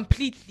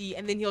completely,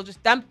 and then he'll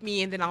just dump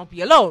me, and then I'll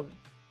be alone.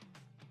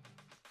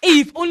 Hey,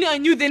 if only I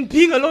knew then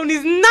being alone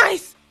is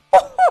nice.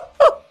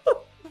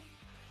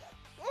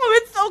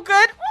 Oh, it's so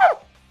good.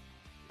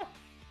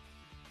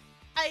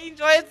 I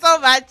enjoy it so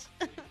much.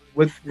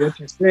 With what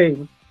you're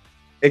saying,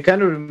 it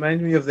kind of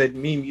reminds me of that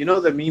meme. You know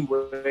the meme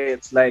where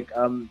it's like,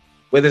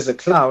 where there's a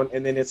clown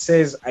and then it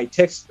says, I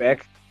text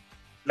back,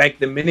 like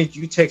the minute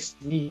you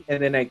text me,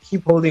 and then I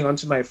keep holding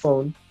onto my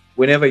phone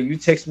whenever you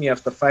text me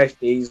after 5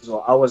 days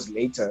or hours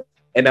later,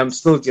 and I'm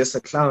still just a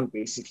clown,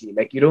 basically.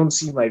 Like, you don't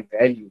see my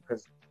value,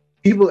 because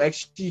people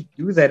actually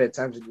do that at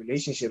times in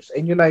relationships.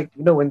 And you're like,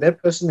 when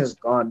that person is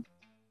gone,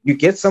 you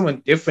get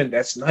someone different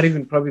that's not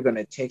even probably going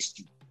to text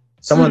you.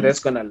 Someone that's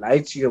going to lie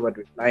to you about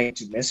replying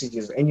to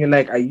messages. And you're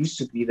like, I used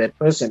to be that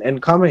person.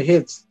 And karma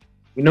hits.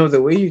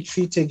 The way you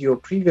treated your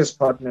previous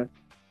partner,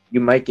 you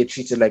might get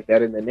treated like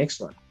that in the next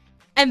one.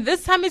 And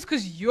this time it's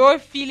because your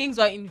feelings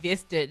are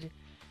invested.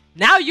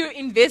 Now you're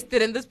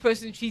invested and this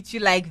person treats you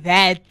like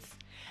that.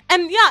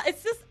 And yeah,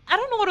 it's just, I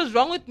don't know what was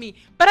wrong with me.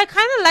 But I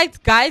kind of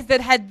liked guys that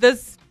had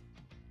this,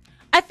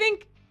 I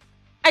think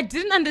I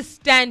didn't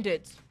understand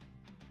it.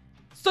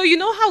 So you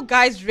know how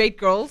guys rate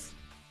girls?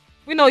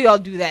 We know y'all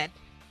do that.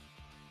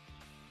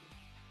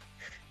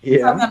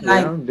 Yeah,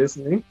 I'm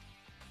listening.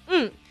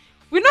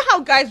 We know how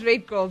guys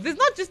rate girls. It's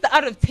not just the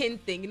out of 10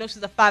 thing.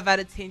 She's a 5 out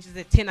of 10, she's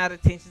a 10 out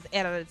of 10, she's an 8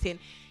 out of 10.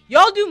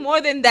 Y'all do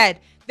more than that.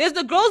 There's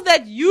the girls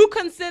that you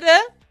consider,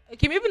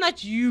 okay, maybe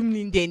not you,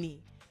 Mlindeni,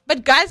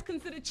 but guys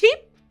consider cheap.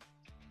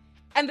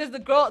 And there's the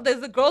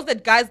girls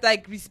that guys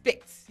like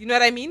respect. You know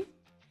what I mean?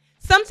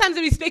 Sometimes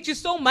they respect you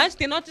so much,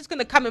 they're not just going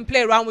to come and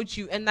play around with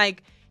you and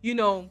like,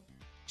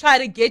 try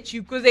to get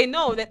you, because they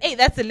know that, hey,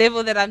 that's a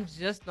level that I'm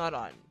just not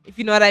on, if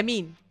you know what I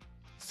mean.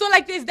 So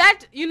like there's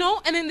that,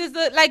 and then there's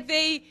the, like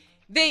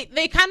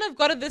they kind of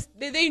got this,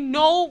 they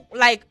know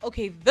like,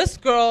 okay, this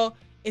girl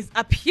is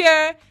up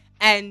here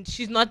and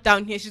she's not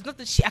down here. She's not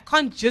I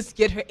can't just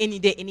get her any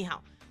day anyhow.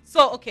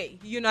 So, okay,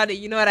 you know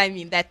what I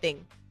mean, that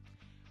thing.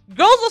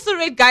 Girls also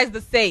rate guys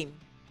the same.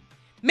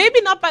 Maybe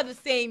not by the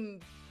same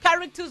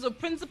characters or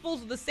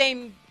principles or the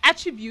same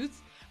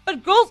attributes,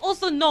 but girls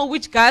also know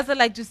which guys are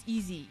like just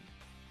easy.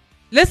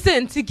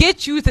 Listen, to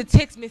get you to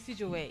text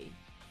message away.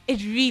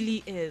 It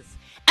really is.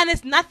 And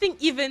it's nothing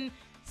even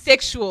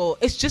sexual.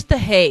 It's just a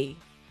hey.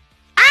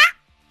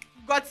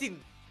 Got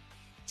him.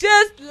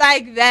 Just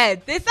like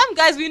that. There's some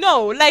guys we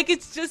know, like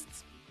it's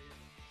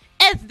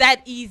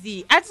that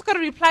easy. I just gotta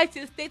reply to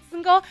his status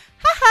and go,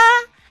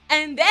 haha.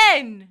 And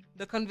then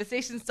the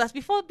conversation starts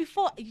before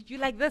you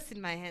like this in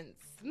my hands.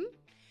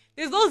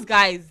 There's those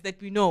guys that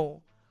we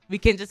know. we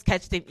can just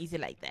catch them easy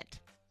like that.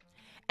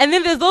 And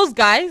then there's those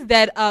guys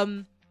that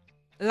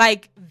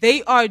like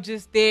they are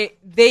just they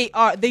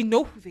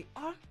know who they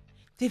are.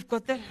 They've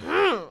got that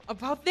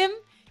about them.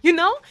 You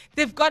know,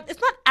 they've got,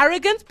 it's not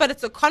arrogance, but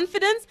it's a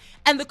confidence,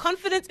 and the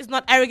confidence is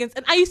not arrogance.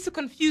 And I used to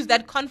confuse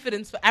that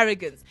confidence for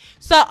arrogance.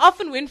 So I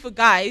often went for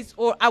guys,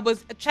 or I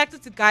was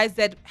attracted to guys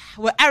that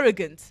were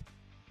arrogant.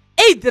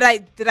 Hey,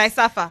 did I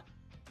suffer?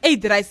 Hey,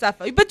 did I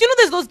suffer? But you know,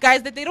 there's those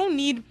guys that they don't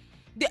need.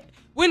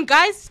 When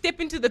guys step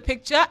into the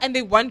picture and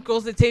they want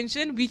girls'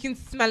 attention, we can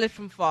smell it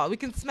from far. We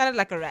can smell it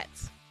like a rat,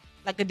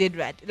 like a dead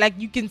rat. Like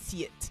you can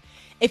see it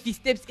if he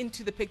steps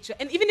into the picture,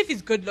 and even if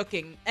he's good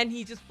looking and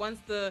he just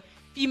wants the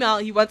female,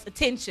 he wants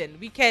attention.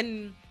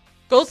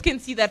 Girls can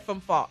see that from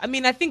far. I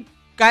mean, I think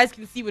guys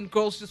can see when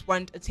girls just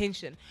want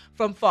attention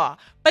from far.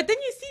 But then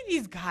you see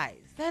these guys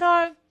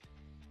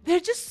they're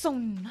just so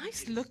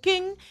nice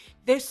looking.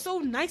 They're so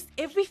nice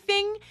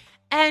everything.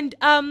 And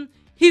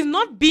he's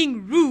not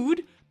being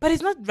rude, but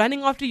he's not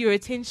running after your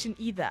attention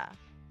either.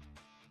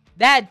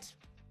 That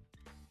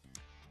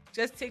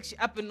just takes you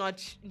up a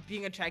notch in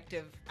being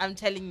attractive. I'm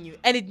telling you.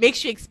 And it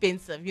makes you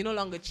expensive. You're no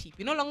longer cheap.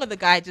 You're no longer the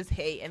guy just,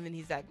 hey, and then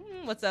he's like,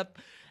 what's up?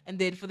 And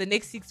then for the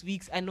next 6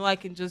 weeks, I know I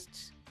can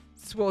just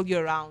swirl you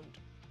around.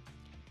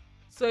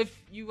 So if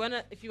you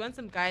want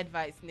some guy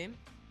advice, Nim,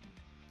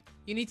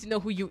 you need to know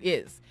who you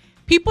is.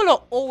 People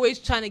are always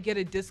trying to get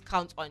a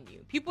discount on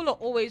you. People are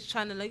always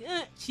trying to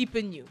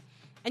cheapen you.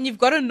 And you've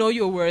got to know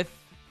your worth.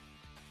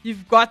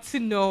 You've got to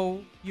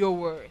know your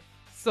worth.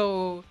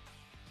 So,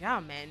 yeah,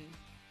 man.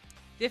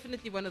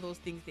 Definitely one of those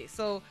things there.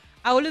 So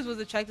I always was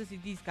attracted to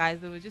these guys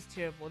that were just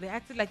terrible. They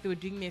acted like they were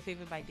doing me a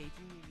favor by dating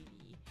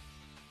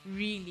me,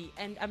 really.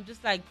 And I'm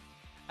just like,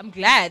 I'm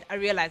glad I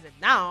realize it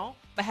now.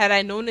 But had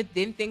I known it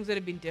then, things would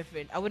have been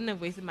different. I wouldn't have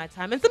wasted my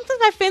time. And sometimes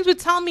my friends would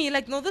tell me,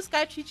 like, no, this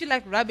guy treats you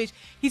like rubbish.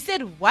 He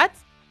said what?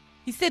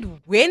 He said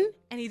when?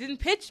 And he didn't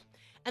pitch.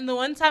 And the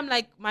one time,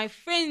 like, my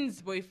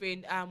friend's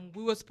boyfriend,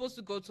 we were supposed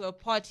to go to a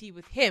party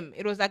with him.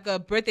 It was like a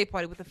birthday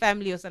party with a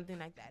family or something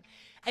like that.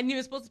 And he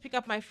was supposed to pick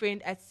up my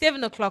friend at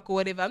 7 o'clock or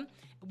whatever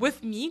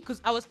with me, because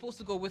I was supposed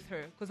to go with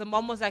her. Because the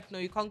mom was like, no,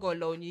 you can't go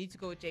alone. You need to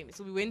go with Jamie.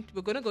 So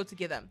we're going to go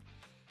together.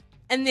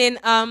 And then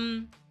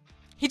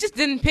he just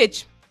didn't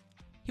pitch.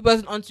 He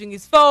wasn't answering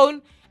his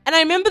phone. And I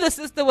remember the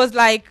sister was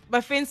like, my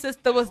friend's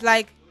sister was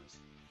like,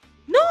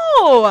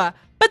 no.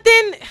 But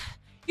then,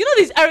 you know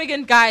these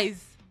arrogant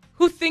guys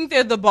who think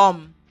they're the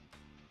bomb.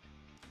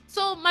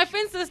 So my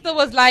friend's sister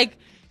was like,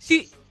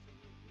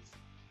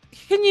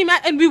 can you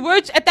imagine?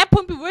 And at that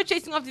point, we were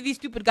chasing after these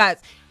stupid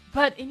guys.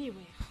 But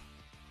anyway,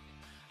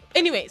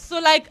 so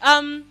like,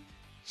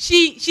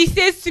 she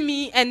says to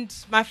me and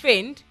my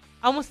friend,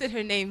 I almost said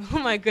her name. Oh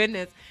my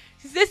goodness.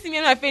 She says to me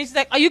and my friend, she's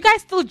like, are you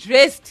guys still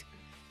dressed?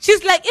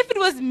 She's like, if it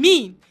was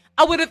me,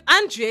 I would have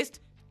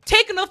undressed,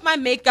 taken off my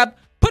makeup,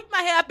 put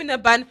my hair up in a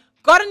bun,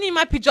 gotten in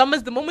my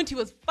pajamas the moment he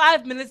was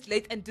 5 minutes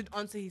late and didn't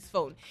answer his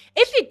phone.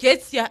 If he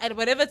gets here at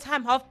whatever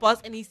time,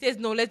 past, and he says,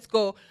 no, let's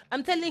go,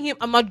 I'm telling him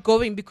I'm not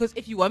going, because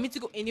if you want me to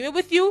go anywhere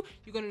with you,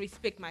 you're going to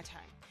respect my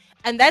time.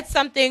 And that's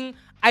something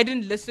I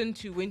didn't listen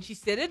to when she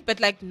said it.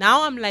 But like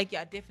now I'm like,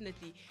 yeah,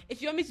 definitely.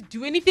 If you want me to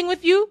do anything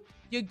with you,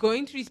 you're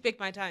going to respect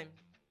my time.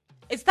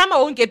 It's time I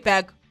won't get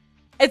back.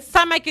 It's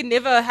time I can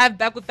never have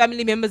back with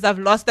family members I've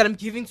lost that I'm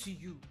giving to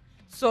you.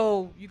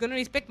 So you're going to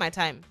respect my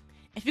time.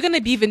 If you're going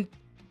to be even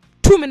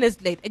 2 minutes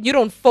late and you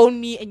don't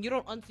phone me and you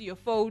don't answer your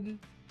phone,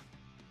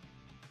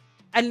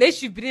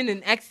 unless you've been in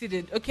an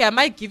accident, okay, I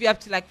might give you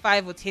up to like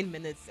 5 or 10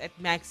 minutes at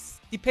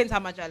max. Depends how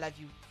much I love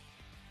you.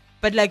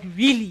 But like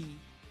really,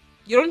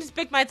 you don't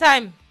respect my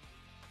time.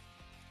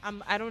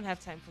 I don't have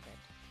time for that.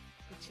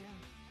 But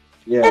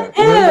Yeah.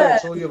 Remember I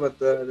told you about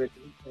the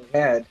date I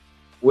had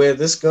where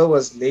this girl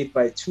was late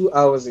by 2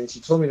 hours and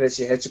she told me that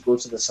she had to go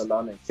to the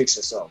salon and fix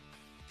herself.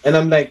 And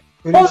I'm like,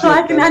 also,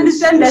 I can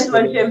understand that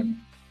one,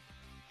 Jim.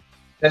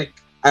 Like,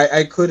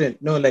 I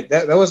couldn't. No, like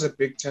that was a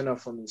big turn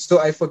off for me. So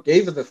I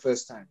forgave her the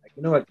first time. Like,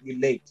 you know what? You're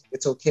late.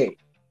 It's okay.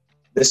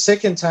 The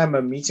second time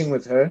I'm meeting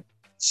with her,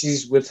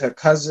 she's with her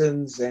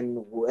cousins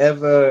and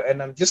whoever,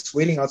 and I'm just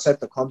waiting outside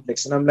the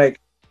complex. And I'm like,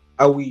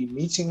 are we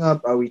meeting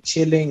up? Are we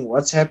chilling?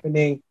 What's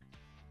happening?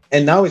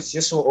 And now it's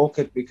just so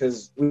awkward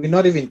because we're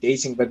not even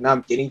dating, but now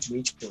I'm getting to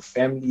meet your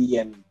family.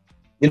 And,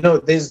 you know,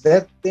 there's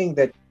that thing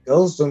that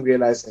girls don't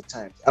realize at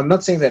times. I'm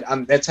not saying that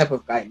I'm that type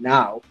of guy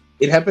now.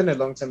 It happened a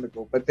long time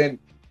ago. But then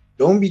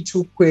don't be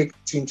too quick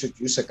to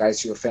introduce a guy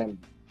to your family.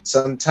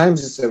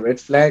 Sometimes it's a red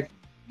flag.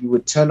 You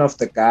would turn off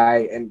the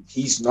guy and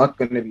he's not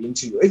going to be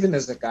into you. Even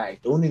as a guy,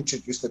 don't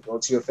introduce the girl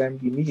to your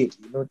family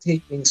immediately. You know,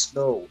 take things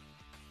slow.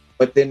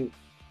 But then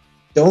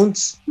don't...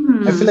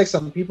 I feel like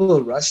some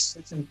people rush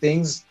certain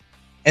things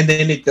and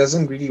then it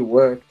doesn't really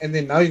work. And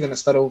then now you're going to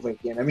start over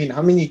again. I mean,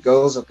 how many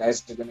girls or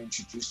guys are going to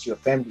introduce to your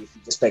family if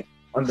you just like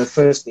on the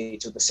first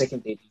date or the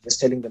second date, you're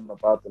just telling them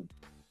about them?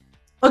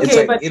 Okay, it's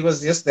like, but it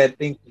was just that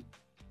thing.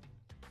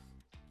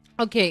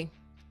 Okay.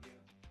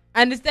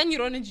 I understand you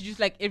don't introduce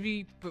like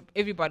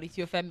everybody to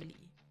your family.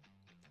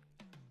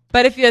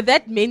 But if you're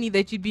that many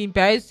that you'd be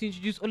embarrassed to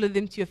introduce all of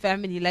them to your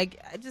family,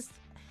 like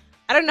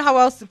I don't know how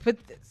else to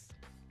put this.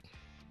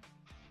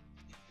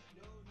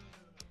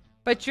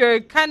 But you're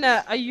kind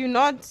of, are you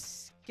not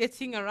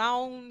getting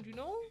around, you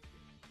know?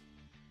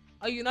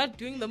 Are you not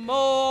doing the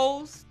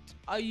most?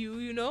 Are you,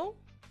 you know?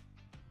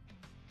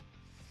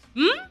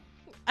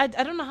 I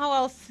don't know how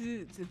else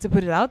to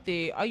put it out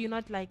there. Are you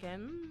not like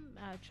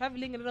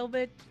traveling a little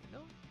bit? You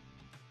know?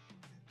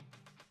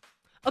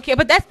 Okay,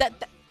 but that's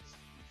that.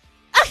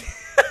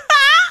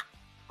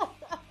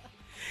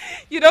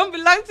 You don't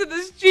belong to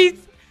the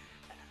streets.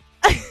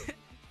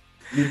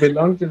 You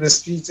belong to the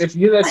streets. If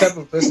you're that type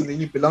of person,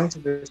 then you belong to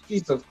the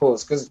streets, of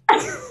course. Because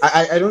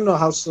I don't know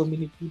how so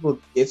many people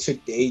get to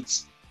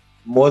date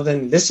more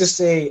than, let's just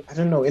say, I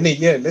don't know, in a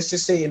year. Let's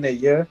just say in a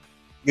year,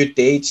 you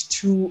date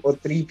 2 or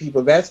 3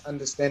 people. That's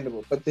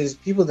understandable. But there's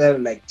people that are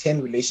like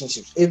 10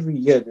 relationships. Every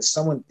year, there's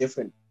someone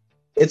different.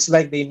 It's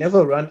like they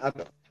never run out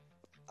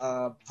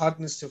of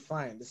partners to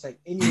find. It's like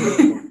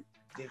anyway,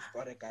 they've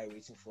got a guy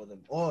waiting for them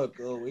or a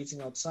girl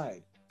waiting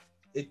outside.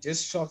 It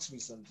just shocks me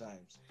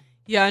sometimes.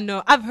 Yeah,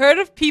 no. I've heard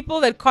of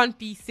people that can't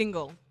be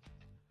single.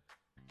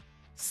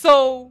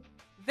 So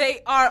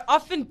they are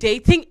often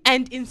dating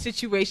and in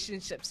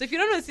situationships. So if you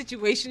don't know what a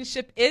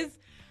situationship is,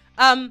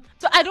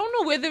 so I don't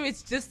know whether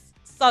it's just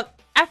South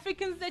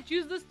Africans that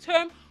use this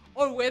term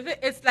or whether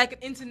it's like an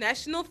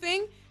international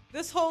thing.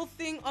 This whole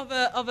thing of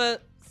a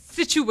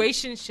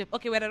situationship.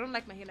 Okay, wait, I don't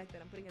like my hair like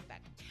that. I'm putting it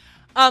back.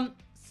 Are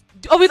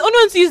we the only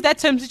ones who use that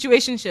term,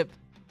 situationship?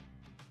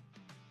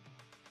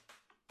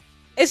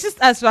 It's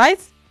just us, right?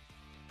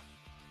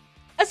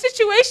 A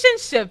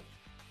situationship.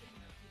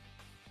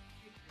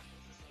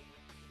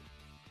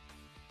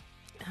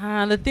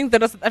 The things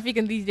that are South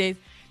African these days.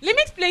 Let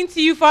me explain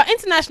to you for our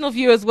international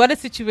viewers what a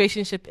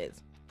situationship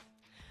is.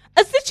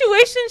 A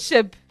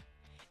situationship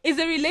is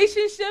a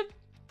relationship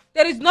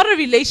that is not a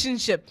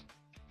relationship.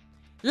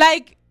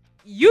 Like,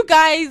 you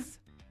guys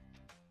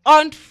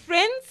aren't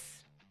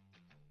friends,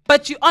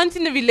 but you aren't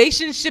in a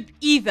relationship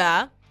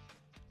either,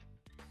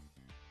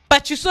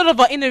 but you sort of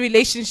are in a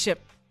relationship.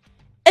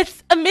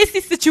 It's a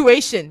messy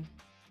situation.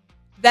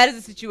 That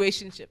is a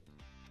situationship.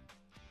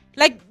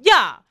 Like,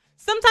 yeah,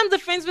 sometimes the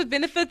friends with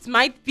benefits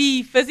might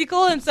be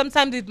physical and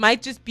sometimes it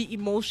might just be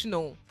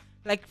emotional.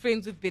 Like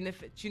friends with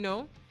benefits, you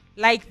know?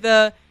 Like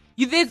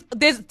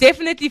there's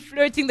definitely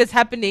flirting that's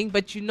happening,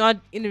 but you're not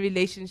in a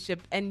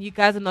relationship and you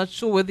guys are not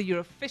sure whether you're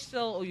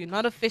official or you're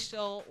not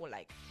official or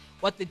like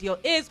what the deal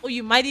is, or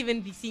you might even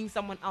be seeing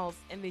someone else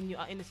and then you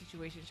are in a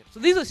situationship. So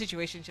these are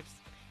situationships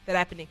that are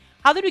happening.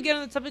 How did we get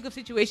on the topic of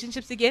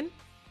situationships again?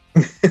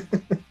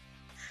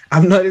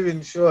 I'm not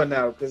even sure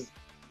now because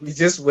we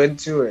just went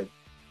to it.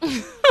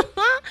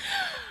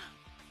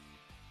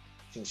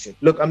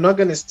 Look, I'm not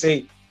going to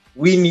say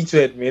we need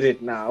to admit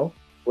it now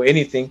or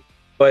anything,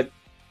 but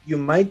you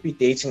might be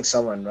dating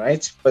someone,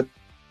 right? But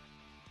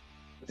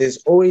there's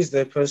always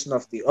the person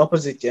of the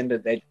opposite gender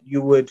that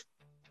you would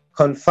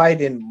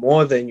confide in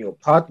more than your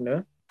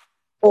partner.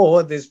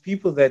 Or there's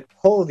people that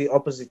call the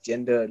opposite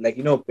gender, like,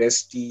 you know,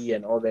 bestie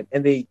and all that,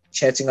 and they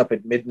chatting up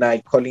at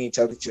midnight, calling each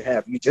other to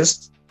have. You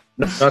just,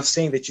 not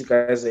saying that you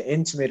guys are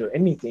intimate or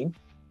anything,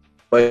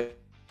 but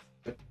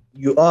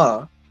you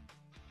are,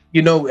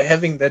 you know,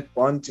 having that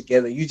bond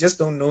together. You just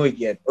don't know it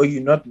yet, or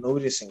you're not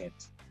noticing it.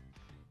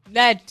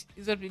 That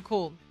is what we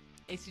call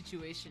a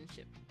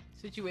situationship.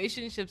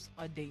 Situationships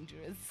are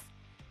dangerous.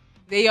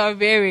 They are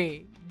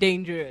very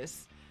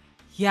dangerous.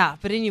 Yeah,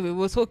 but anyway,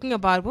 what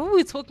were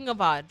we talking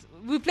about?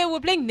 We're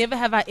playing Never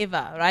Have I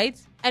Ever, right?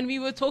 And we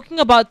were talking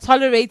about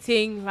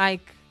tolerating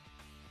like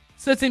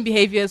certain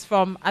behaviors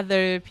from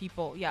other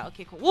people. Yeah,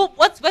 okay, cool. Well,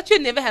 what's your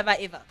Never Have I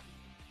Ever?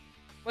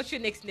 What's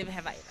your next Never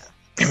Have I Ever?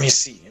 Let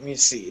me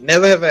see.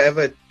 Never have I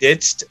ever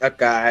ditched a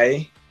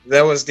guy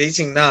that was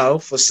dating now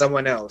for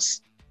someone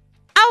else.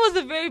 I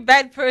was a very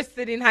bad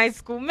person in high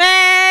school,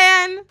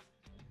 man.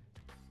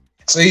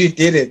 So you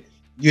did it.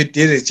 You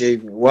did it,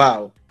 Jamie.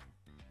 Wow.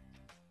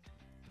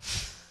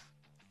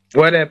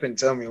 What happened?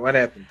 Tell me, what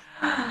happened?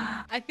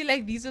 I feel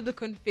like these are the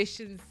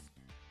confessions.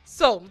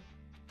 So,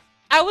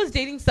 I was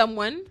dating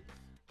someone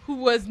who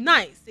was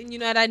nice. And, you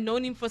know, I'd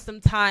known him for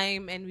some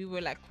time and we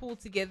were like cool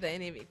together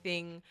and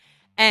everything.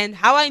 And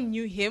how I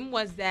knew him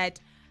was that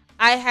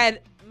I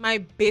had my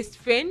best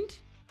friend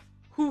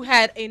who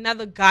had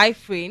another guy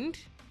friend.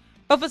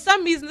 But for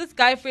some reason, this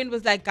guy friend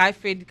was like guy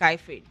friend.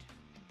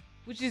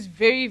 Which is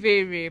very,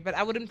 very rare. But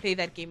I wouldn't play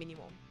that game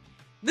anymore.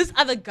 This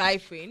other guy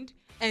friend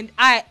and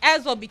I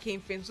as well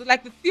became friends. So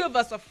like the three of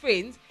us are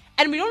friends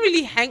and we don't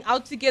really hang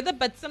out together,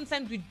 but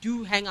sometimes we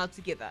do hang out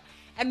together.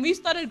 And we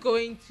started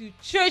going to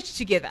church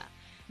together.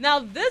 Now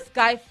this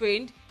guy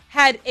friend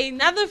had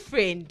another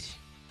friend.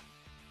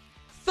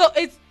 So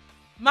it's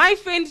my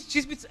friend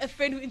introduced me to a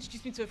friend who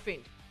introduced me to a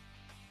friend.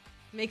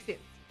 Makes sense.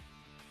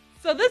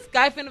 So this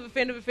guy friend of a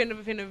friend of a friend of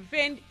a friend of a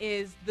friend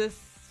is this.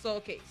 So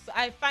okay, so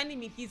I finally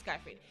meet his guy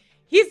friend.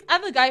 His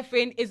other guy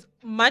friend is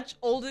much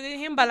older than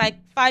him by like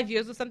 5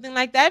 years or something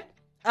like that.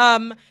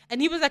 And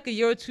he was like a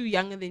year or two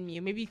younger than me,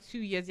 or maybe 2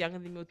 years younger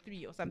than me, or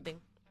 3 or something.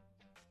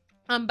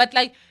 But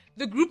like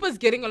the group was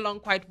getting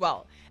along quite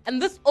well.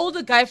 And this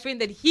older guy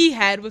friend that he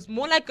had was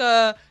more like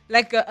a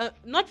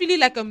not really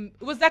like it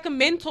was like a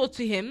mentor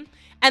to him,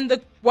 and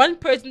the one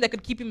person that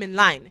could keep him in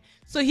line.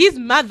 So his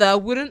mother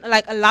wouldn't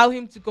like allow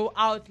him to go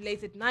out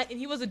late at night, and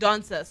he was a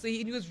dancer, so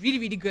he was really,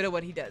 really good at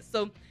what he does.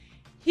 So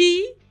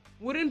he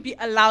wouldn't be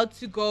allowed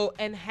to go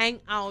and hang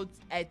out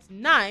at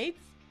night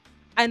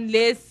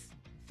unless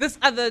this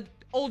other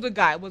older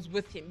guy was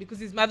with him, because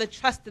his mother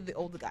trusted the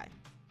older guy.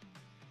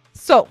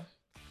 So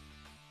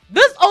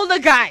this older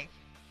guy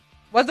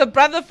was a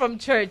brother from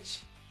church.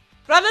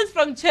 Brothers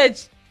from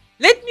church,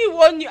 let me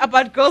warn you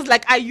about girls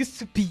like I used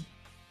to be.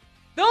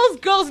 Those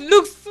girls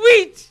look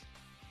sweet.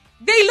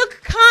 They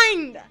look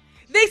kind.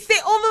 They say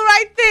all the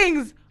right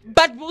things.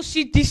 But will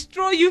she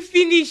destroy you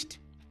finished?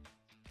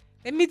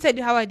 Let me tell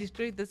you how I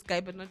destroyed this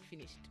guy, but not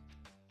finished.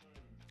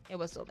 It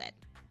was so bad.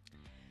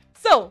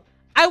 So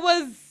I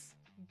was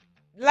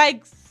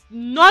like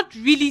not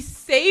really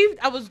saved.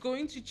 I was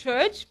going to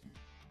church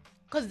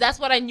because that's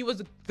what I knew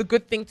was the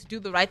good thing to do,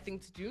 the right thing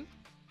to do.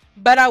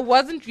 But I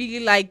wasn't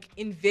really like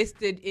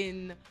invested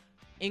in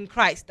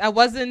Christ. I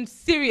wasn't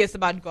serious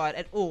about God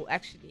at all,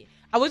 actually.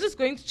 I was just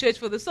going to church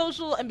for the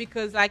social, and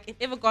because like if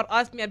ever God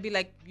asked me, I'd be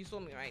like, you saw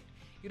me, right?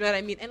 You know what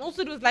I mean? And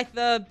also it was like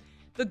the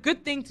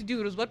good thing to do.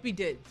 It was what we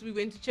did. So we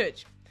went to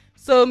church.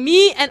 So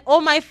me and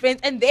all my friends,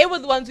 and they were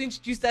the ones who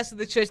introduced us to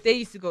the church they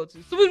used to go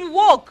to. So we would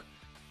walk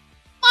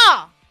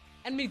far,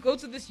 and we'd go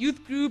to this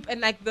youth group, and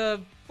like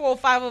the 4 or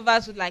 5 of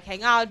us would like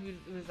hang out.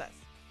 It was us.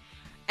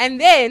 And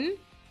then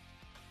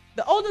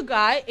the older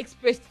guy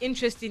expressed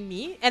interest in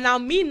me, and now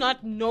me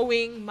not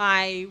knowing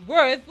my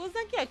worth was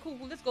like, yeah, cool,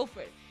 let's go for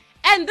it.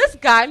 And this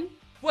guy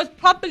was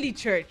properly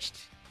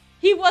churched.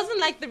 He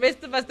wasn't like the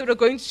rest of us that were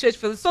going to church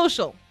for the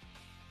social.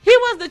 He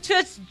was the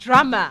church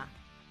drummer.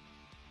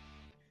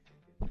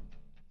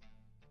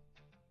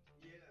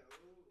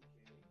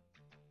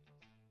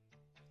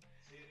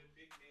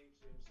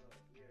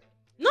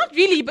 Not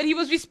really, but he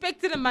was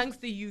respected amongst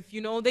the youth.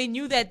 You know, they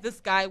knew that this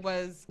guy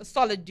was a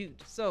solid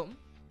dude. So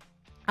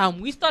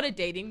we started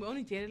dating. We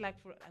only dated like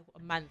for like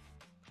a month.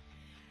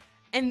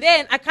 And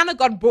then I kind of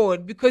got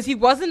bored because he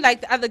wasn't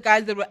like the other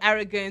guys that were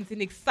arrogant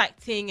and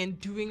exciting and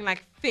doing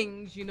like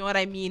things, you know what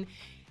I mean?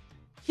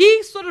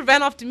 He sort of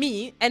ran after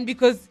me, and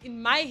because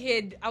in my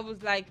head I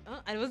was like,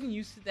 I wasn't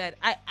used to that.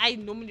 I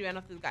normally ran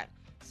after the guy.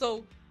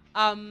 So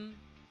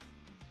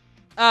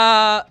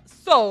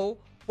so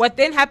what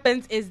then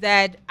happens is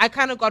that I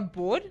kind of got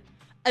bored.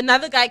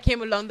 Another guy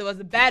came along that was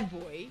a bad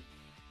boy,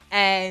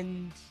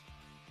 and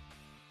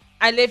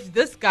I left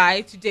this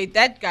guy to date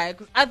that guy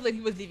because I thought he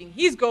was leaving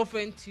his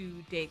girlfriend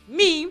to date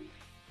me.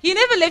 He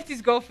never left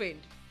his girlfriend.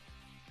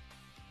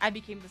 I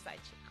became the side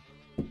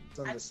chick. It's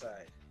on the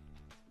side.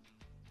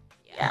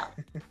 Yeah.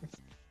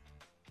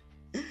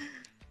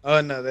 Oh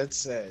no, that's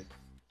sad.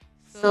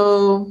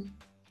 So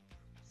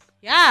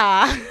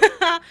Yeah.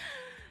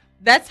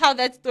 That's how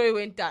that story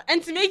went down.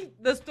 And to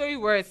make the story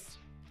worse,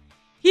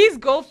 his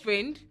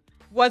girlfriend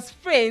was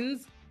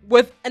friends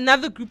with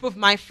another group of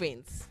my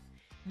friends.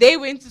 They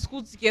went to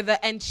school together,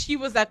 and she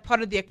was like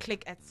part of their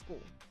clique at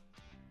school.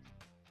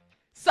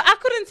 So I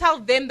couldn't tell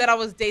them that I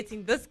was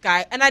dating this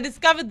guy. And I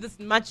discovered this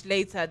much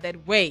later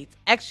that, wait,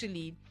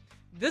 actually,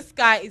 this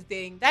guy is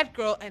dating that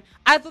girl. And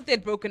I thought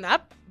they'd broken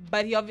up,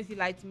 but he obviously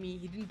lied to me.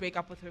 He didn't break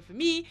up with her for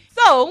me.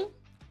 So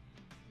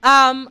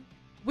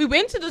we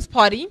went to this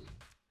party,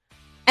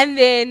 and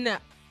then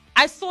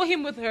I saw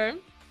him with her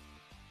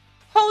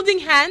holding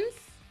hands.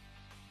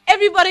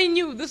 Everybody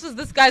knew this was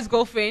this guy's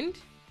girlfriend.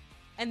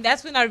 And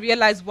that's when I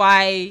realized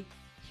why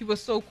he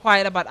was so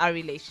quiet about our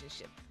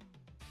relationship.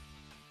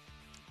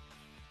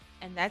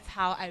 And that's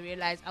how I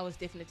realized I was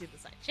definitely the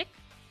side chick.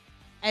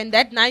 And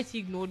that night he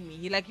ignored me.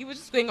 He was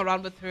just going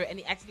around with her, and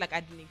he acted like I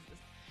didn't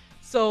exist.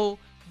 So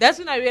that's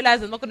when I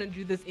realized I'm not going to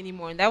do this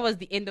anymore. And that was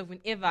the end of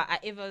whenever I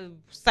ever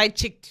side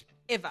chicked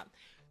ever.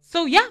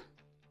 So yeah,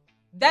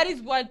 that is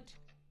what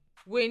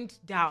went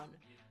down.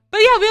 But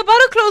yeah, we're about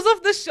to close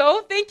off the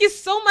show. Thank you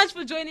so much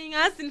for joining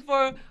us and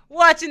for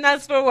watching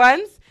us for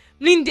once.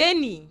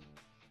 Mlindeni,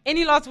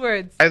 any last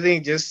words? I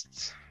think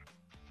just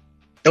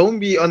don't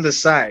be on the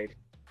side.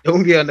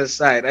 Don't be on the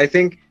side. I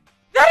think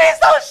that is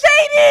so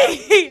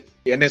shady.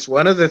 And it's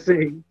one of the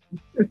things.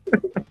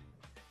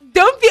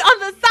 Don't be on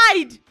the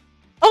side.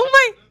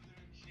 Oh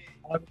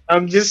my!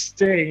 I'm just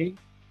saying.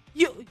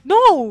 You're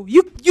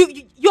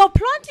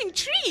planting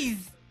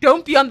trees.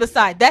 Don't be on the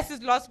side. That's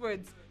his last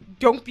words.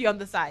 Don't be on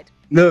the side.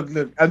 Look.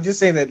 I'm just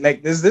saying that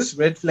like there's this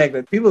red flag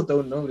that people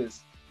don't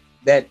notice.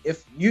 That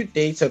if you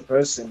date a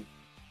person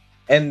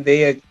and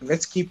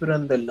let's keep it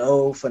on the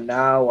low for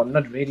now. I'm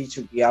not ready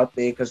to be out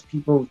there because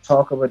people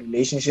talk about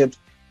relationships.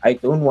 I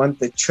don't want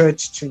the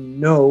church to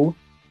know.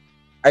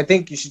 I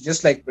think you should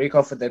just like break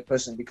off with that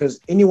person,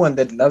 because anyone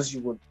that loves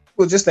you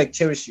will just like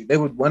cherish you. They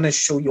would want to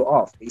show you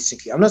off,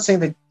 basically. I'm not saying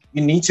that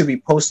you need to be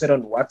posted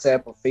on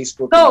WhatsApp or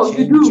Facebook. No, and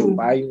you change do. your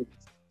bio.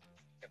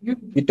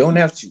 You don't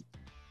have to.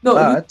 No,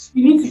 But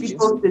you need to you be just,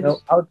 posted.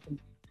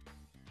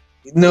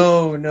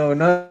 No,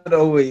 not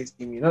always,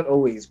 Jimmy. Not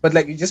always. But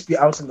like you just be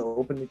out in the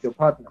open with your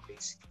partner,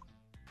 basically.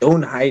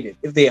 don't hide it.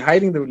 If they're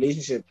hiding the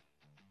relationship,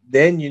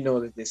 then you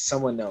know that there's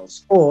someone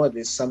else, or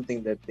there's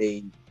something that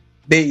they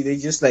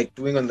just like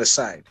doing on the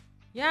side.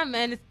 Yeah,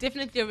 man, it's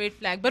definitely a red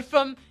flag. But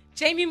from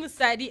Jamie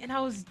Musadi, and I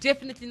was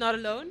definitely not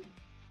alone.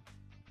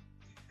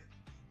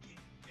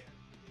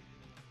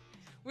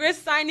 We're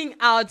signing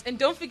out, and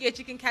don't forget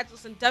you can catch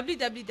us on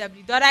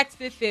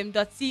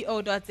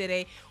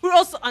www.activefm.co.za. We're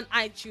also on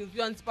iTunes,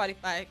 we're on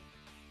Spotify,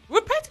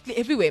 we're practically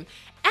everywhere.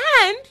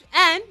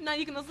 And now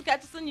you can also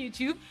catch us on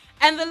YouTube.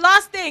 And the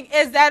last thing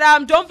is that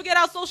don't forget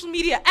our social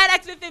media at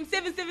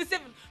ActiveFM777.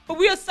 But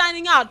we are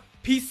signing out.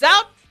 Peace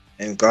out.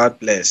 And God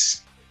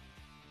bless.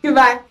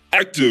 Goodbye.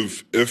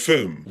 Active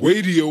FM.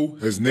 Radio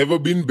has never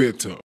been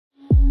better.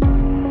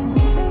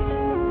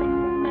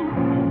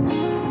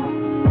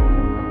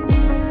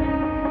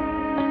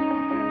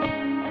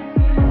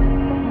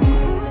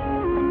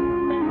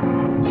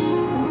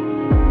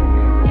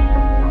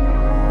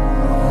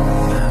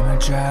 I'm a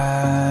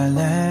dry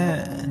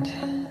land,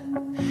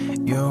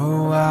 you're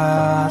a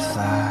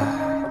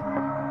wildfire,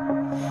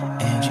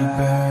 and you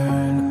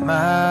burn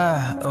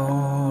my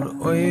old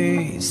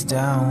ways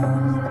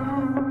down.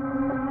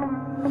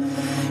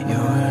 You're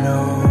an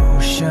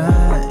ocean,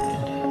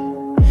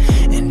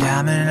 and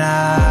I'm an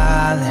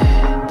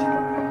island.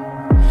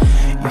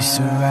 You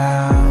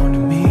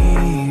surround me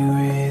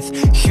with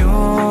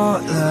your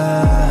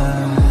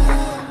love.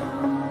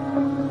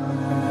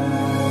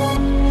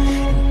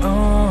 And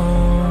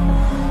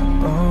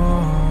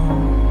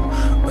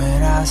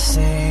when I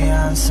say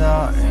I'm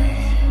sorry,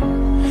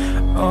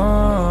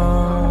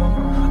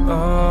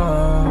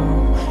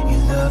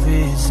 your love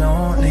is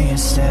only a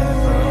step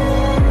away.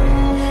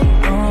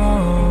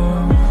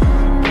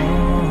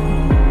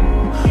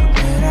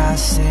 I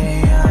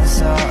say I'm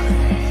sorry.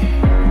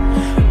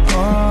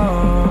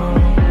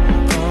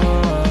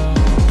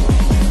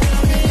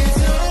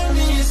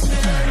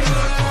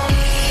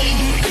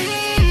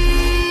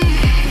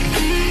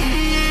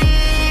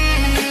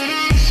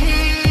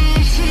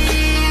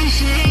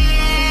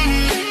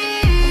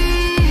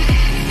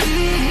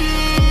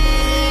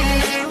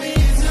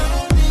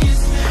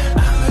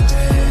 I'm a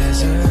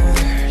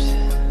desert,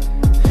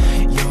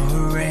 you're a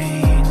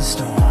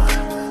rainstorm,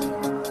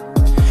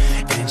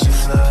 and you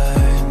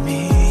flood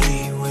me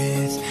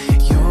with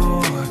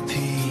your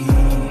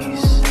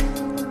peace.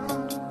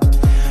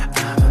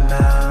 I'm a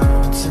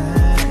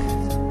mountain,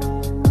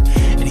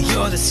 and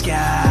you're the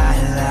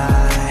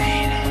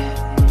skyline.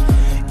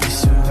 You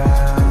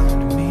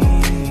surround me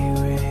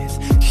with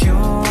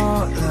your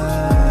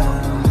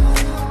love.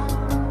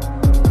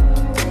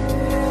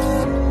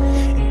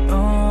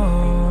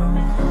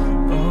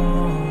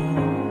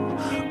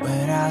 And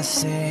when I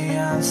say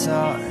I'm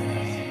sorry,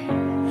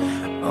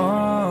 your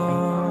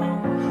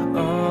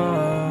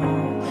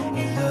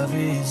love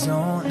is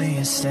only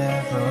a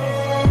step away.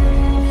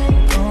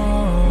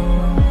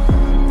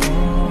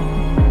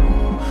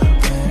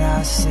 When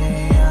I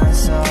say I'm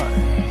sorry,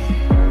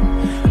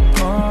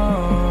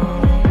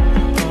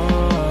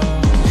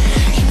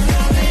 your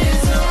love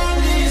is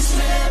only a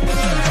step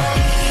when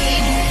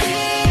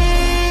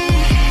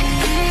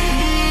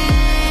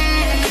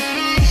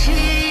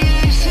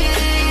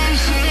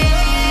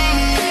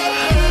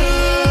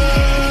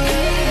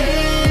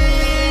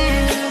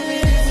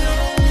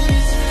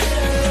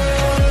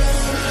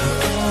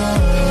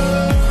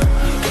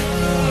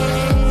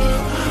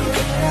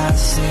I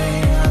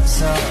say I'm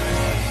sorry.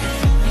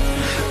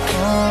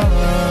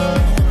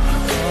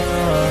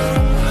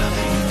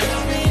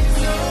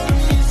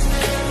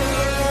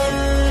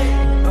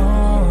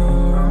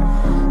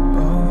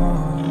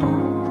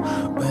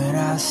 When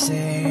I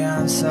say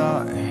I'm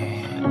sorry.